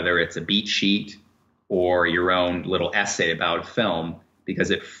 whether it's a beat sheet or your own little essay about a film,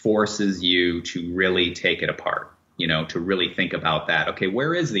 because it forces you to really take it apart, to really think about that. Okay,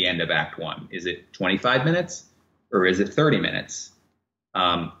 where is the end of Act One? Is it 25 minutes or is it 30 minutes?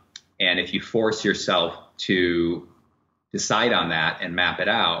 And if you force yourself to decide on that and map it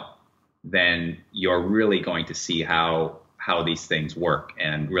out, then you're really going to see how these things work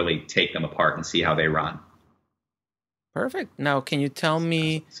and really take them apart and see how they run. Perfect. Now, can you tell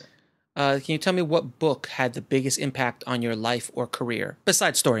me what book had the biggest impact on your life or career,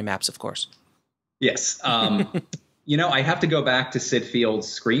 besides story maps, of course? Yes. I have to go back to Sid Field's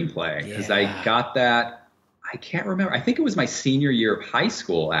Screenplay, because I got that. I can't remember. I think it was my senior year of high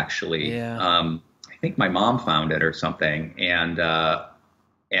school, actually. Yeah. I think my mom found it or something. And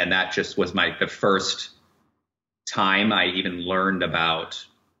that just was the first time I even learned about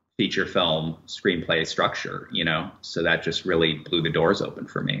feature film screenplay structure, you know? So that just really blew the doors open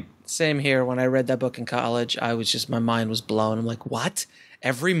for me. Same here. When I read that book in college, my mind was blown. I'm like, what?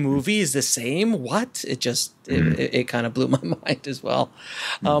 Every movie is the same? What? It kind of blew my mind as well.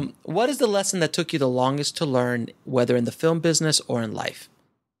 What is the lesson that took you the longest to learn, whether in the film business or in life?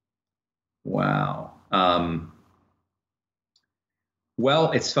 Wow.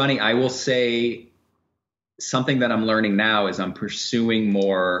 Well, it's funny. I will say something that I'm learning now is I'm pursuing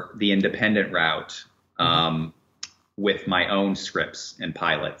more the independent route with my own scripts and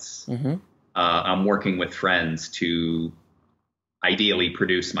pilots. I'm working with friends to ideally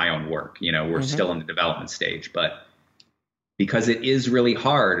produce my own work. You know, we're still in the development stage, but because it is really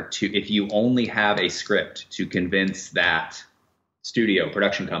hard to, if you only have a script, to convince that studio,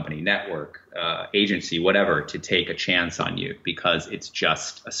 production company, network, agency, whatever, to take a chance on you, because it's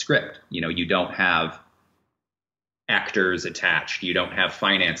just a script. You know, you don't have actors attached, you don't have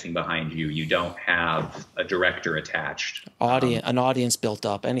financing behind you, you don't have a director attached, an audience built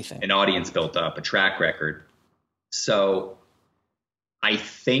up, a track record. So I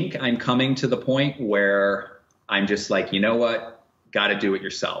think I'm coming to the point where I'm just like, you know what, got to do it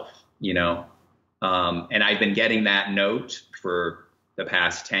yourself, you know? And I've been getting that note for the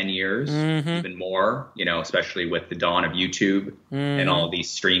past 10 years, even more, you know, especially with the dawn of YouTube and all of these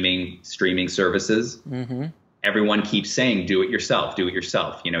streaming services. Everyone keeps saying, do it yourself, do it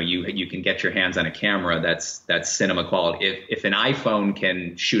yourself. You know, you can get your hands on a camera that's cinema quality. If an iPhone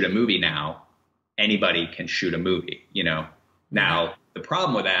can shoot a movie now, anybody can shoot a movie, you know. Now, the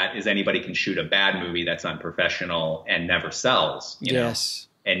problem with that is anybody can shoot a bad movie that's unprofessional and never sells, you know,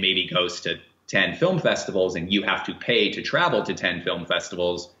 and maybe goes to 10 film festivals, and you have to pay to travel to 10 film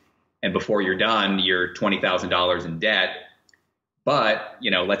festivals. And before you're done, you're $20,000 in debt. But, you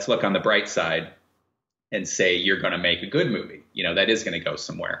know, let's look on the bright side and say you're going to make a good movie, you know, that is going to go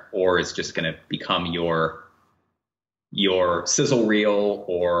somewhere, or it's just going to become your sizzle reel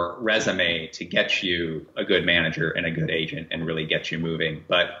or resume to get you a good manager and a good agent and really get you moving.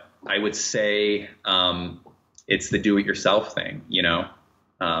 But I would say it's the do-it-yourself thing, you know.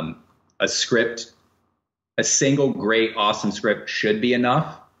 A script, a single great, awesome script should be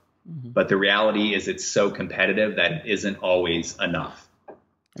enough, but the reality is it's so competitive that it isn't always enough.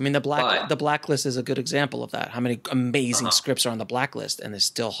 I mean, the blacklist is a good example of that. How many amazing scripts are on the blacklist, and it's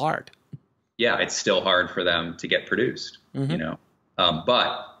still hard. Yeah, it's still hard for them to get produced, you know.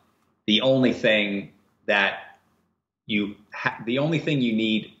 But the only thing you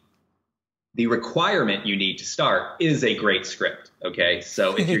need, the requirement you need to start is a great script. Okay,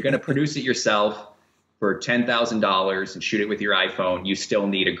 so if you're going to produce it yourself for $10,000 and shoot it with your iPhone, you still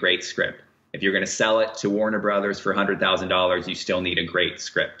need a great script. If you're going to sell it to Warner Brothers for $100,000, you still need a great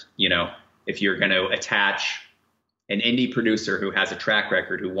script. You know, if you're going to attach an indie producer who has a track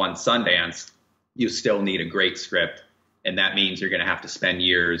record, who won Sundance, you still need a great script. And that means you're going to have to spend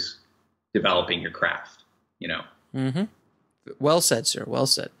years developing your craft, you know. Well said, sir. Well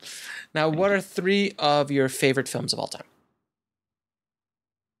said. Now, what are 3 of your favorite films of all time?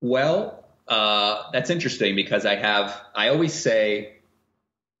 Well, that's interesting because I always say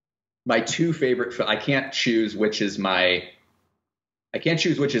my 2 favorite, I can't choose which is my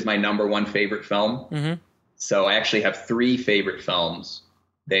number 1 favorite film. So I actually have 3 favorite films.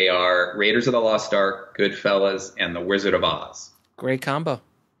 They are Raiders of the Lost Ark, Goodfellas, and The Wizard of Oz. Great combo.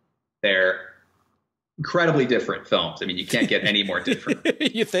 They're incredibly different films. I mean, you can't get any more different.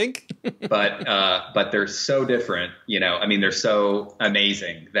 You think? But they're so different, you know. I mean, they're so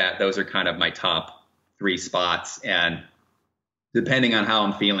amazing that those are kind of my top 3 spots. And depending on how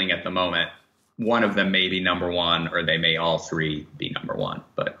I'm feeling at the moment, one of them may be number 1, or they may all 3 be number 1.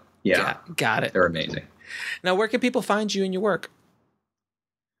 But yeah, got it. They're amazing. Now, where can people find you and your work?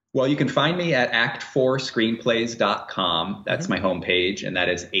 Well, you can find me at act4screenplays.com. That's my homepage, and that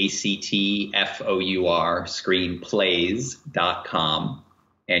is ACTFOUR screenplays.com.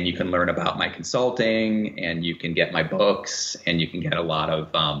 And you can learn about my consulting, and you can get my books, and you can get a lot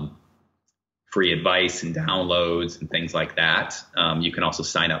of free advice and downloads and things like that. You can also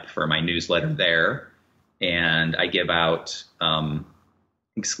sign up for my newsletter there, and I give out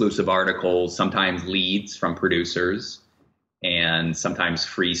exclusive articles, sometimes leads from producers, and sometimes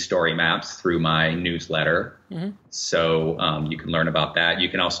free story maps through my newsletter. So you can learn about that. You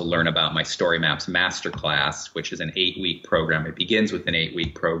can also learn about my Story Maps Masterclass, which is an 8-week program. It begins with an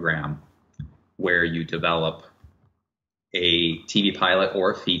 8-week program where you develop a TV pilot or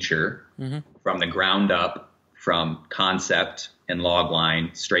a feature from the ground up, from concept and log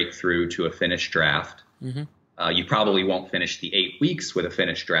line straight through to a finished draft. You probably won't finish the 8 weeks with a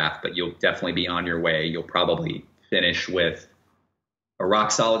finished draft, but you'll definitely be on your way. You'll probably finish with a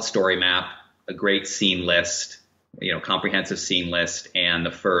rock solid story map, a great scene list, comprehensive scene list, and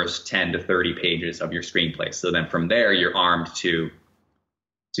the first 10 to 30 pages of your screenplay. So then from there, you're armed to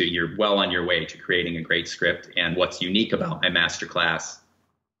you're well on your way to creating a great script. And what's unique about my masterclass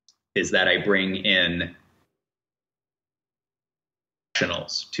is that I bring in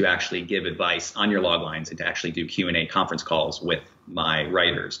professionals to actually give advice on your log lines and to actually do Q&A conference calls with my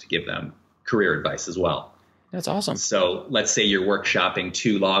writers to give them career advice as well. That's awesome. So let's say you're workshopping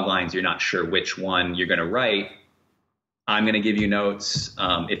 2 log lines, you're not sure which one you're going to write. I'm going to give you notes.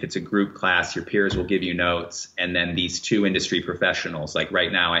 If it's a group class, your peers will give you notes. And then these 2 industry professionals, like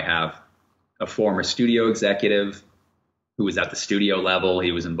right now I have a former studio executive who was at the studio level.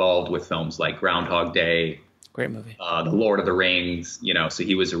 He was involved with films like Groundhog Day. Great movie. The Lord of the Rings, so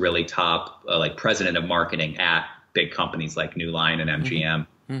he was a really top like president of marketing at big companies like New Line and MGM.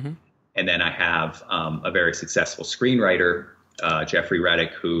 Mm-hmm. And then I have a very successful screenwriter, Jeffrey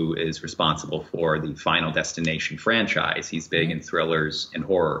Reddick, who is responsible for the Final Destination franchise. He's big in thrillers and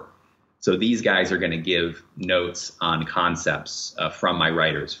horror. So these guys are going to give notes on concepts from my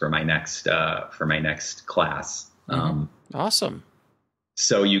writers for my next class. Awesome.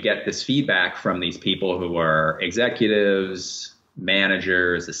 So you get this feedback from these people who are executives,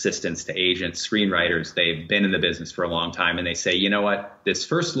 managers, assistants to agents, screenwriters. They've been in the business for a long time, and they say, you know what, this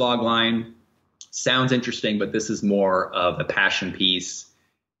first log line sounds interesting, but this is more of a passion piece.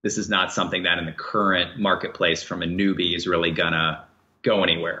 This is not something that in the current marketplace from a newbie is really gonna go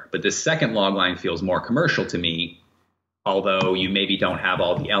anywhere. But this second log line feels more commercial to me, although you maybe don't have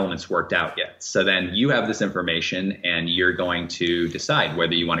all the elements worked out yet. So then you have this information and you're going to decide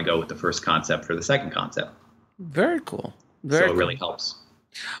whether you want to go with the first concept or the second concept. Very cool. So it really helps.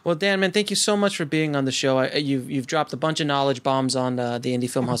 Well, Dan, man, thank you so much for being on the show. You've dropped a bunch of knowledge bombs on the Indie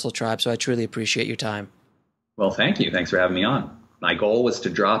Film Hustle tribe, so I truly appreciate your time. Well, thank you. Thanks for having me on. My goal was to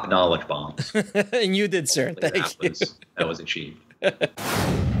drop knowledge bombs. And you did, sir. Thank you. That was achieved. I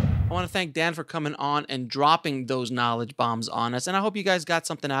want to thank Dan for coming on and dropping those knowledge bombs on us. And I hope you guys got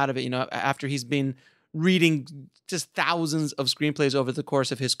something out of it, after he's been reading just thousands of screenplays over the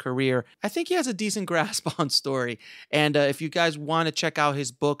course of his career. I think he has a decent grasp on story. And if you guys want to check out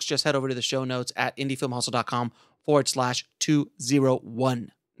his books, just head over to the show notes at indiefilmhustle.com/201.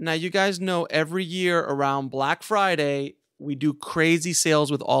 Now, you guys know every year around Black Friday, we do crazy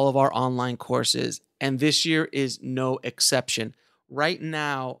sales with all of our online courses. And this year is no exception. Right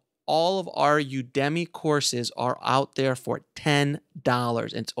now, all of our Udemy courses are out there for $10.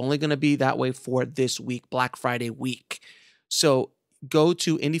 And it's only going to be that way for this week, Black Friday week. So go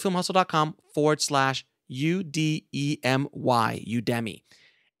to indiefilmhustle.com/UDEMY,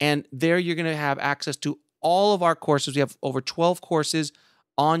 and there you're going to have access to all of our courses. We have over 12 courses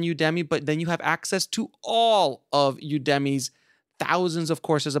on Udemy, but then you have access to all of Udemy's thousands of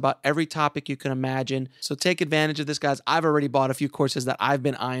courses about every topic you can imagine. So take advantage of this, guys. I've already bought a few courses that I've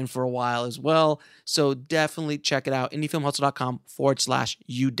been eyeing for a while as well. So definitely check it out.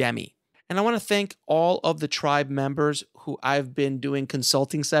 indiefilmhustle.com/Udemy. And I want to thank all of the tribe members who I've been doing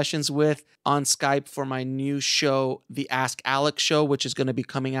consulting sessions with on Skype for my new show, The Ask Alex Show, which is going to be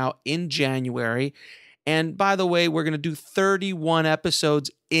coming out in January. And by the way, we're going to do 31 episodes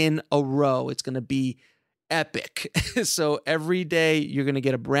in a row. It's going to be epic. So every day you're going to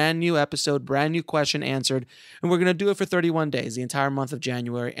get a brand new episode, brand new question answered, and we're going to do it for 31 days, the entire month of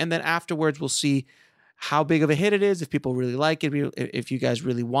January. And then afterwards, we'll see how big of a hit it is. If people really like it, if you guys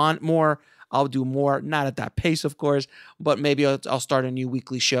really want more, I'll do more, not at that pace, of course, but maybe I'll start a new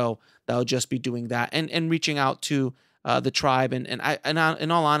weekly show that'll just be doing that and reaching out to the tribe. And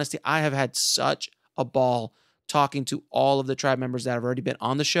in all honesty, I have had such a ball talking to all of the tribe members that have already been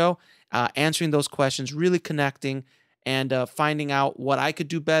on the show, answering those questions, really connecting, and finding out what I could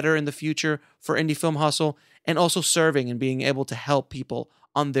do better in the future for Indie Film Hustle, and also serving and being able to help people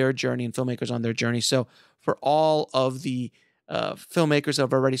on their journey and filmmakers on their journey. So for all of the filmmakers that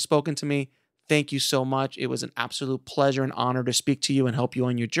have already spoken to me, thank you so much. It was an absolute pleasure and honor to speak to you and help you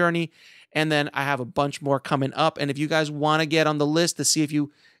on your journey. And then I have a bunch more coming up. And if you guys want to get on the list to see if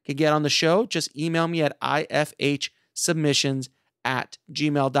you can get on the show, just email me at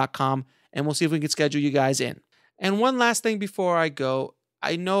ifhsubmissions@gmail.com, and we'll see if we can schedule you guys in. And one last thing before I go,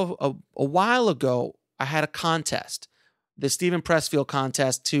 I know a while ago I had a contest, the Stephen Pressfield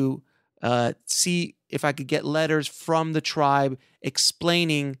contest, to see if I could get letters from the tribe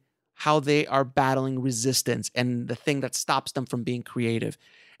explaining how they are battling resistance and the thing that stops them from being creative.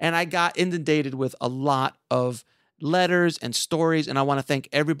 And I got inundated with a lot of letters and stories, and I want to thank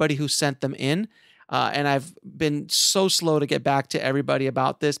everybody who sent them in. And I've been so slow to get back to everybody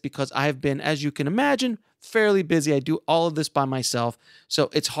about this because I have been, as you can imagine, fairly busy. I do all of this by myself, so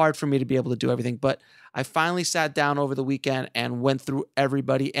it's hard for me to be able to do everything. But I finally sat down over the weekend and went through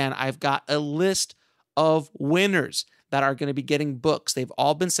everybody, and I've got a list of winners that are going to be getting books. They've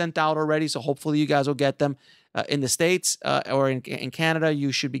all been sent out already, so hopefully you guys will get them. In the States or in Canada,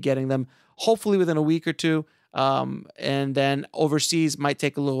 you should be getting them hopefully within a week or two. And then overseas might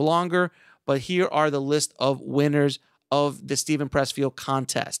take a little longer. But here are the list of winners of the Steven Pressfield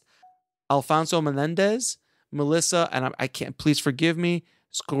contest. Alfonso Menendez, Melissa, and I can't, please forgive me,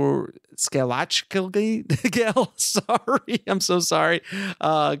 Scalachkilgi, sorry, I'm so sorry.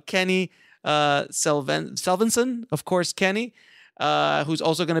 Kenny Selvinson, of course, Kenny, who's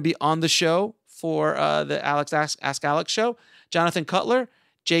also going to be on the show for the Alex Ask Alex show. Jonathan Cutler,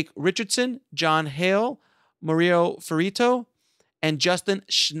 Jake Richardson, John Hale, Mario Ferrito, and Justin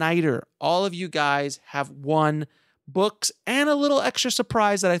Schneider. All of you guys have won books and a little extra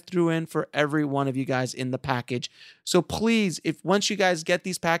surprise that I threw in for every one of you guys in the package. So please, if once you guys get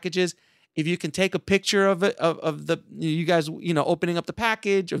these packages, if you can take a picture of it, of the, you guys, opening up the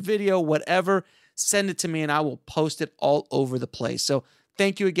package, a video, whatever, send it to me and I will post it all over the place. So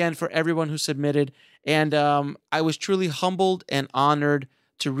thank you again for everyone who submitted. And I was truly humbled and honored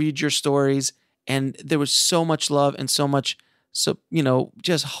to read your stories. And there was so much love and so much,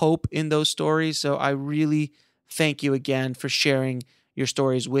 just hope in those stories. So I really thank you again for sharing your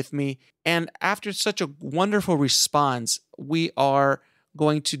stories with me. And after such a wonderful response, we are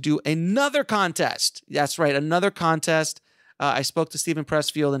going to do another contest. That's right, another contest. I spoke to Steven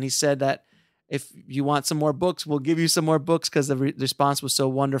Pressfield and he said that if you want some more books, we'll give you some more books because the response was so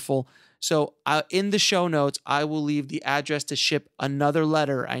wonderful. So in the show notes, I will leave the address to ship another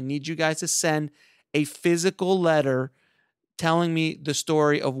letter. I need you guys to send a physical letter telling me the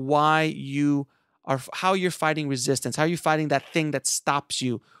story of how you're fighting resistance, how you're fighting that thing that stops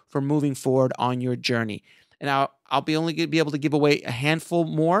you from moving forward on your journey. And I'll be only be able to give away a handful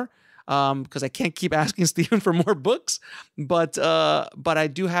more because I can't keep asking Steven for more books. But I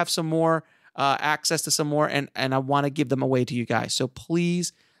do have some more access to some more, and I want to give them away to you guys. So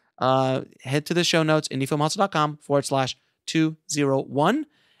please head to the show notes, indiefilmhustle.com/201.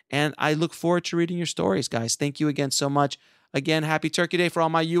 And I look forward to reading your stories, guys. Thank you again so much. Again, happy Turkey Day for all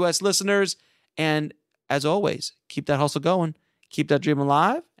my U.S. listeners. And as always, keep that hustle going, keep that dream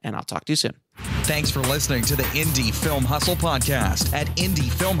alive, and I'll talk to you soon. Thanks for listening to the Indie Film Hustle podcast at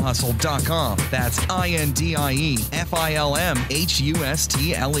indiefilmhustle.com. That's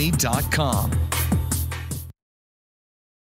INDIEFILMHUSTLE.com.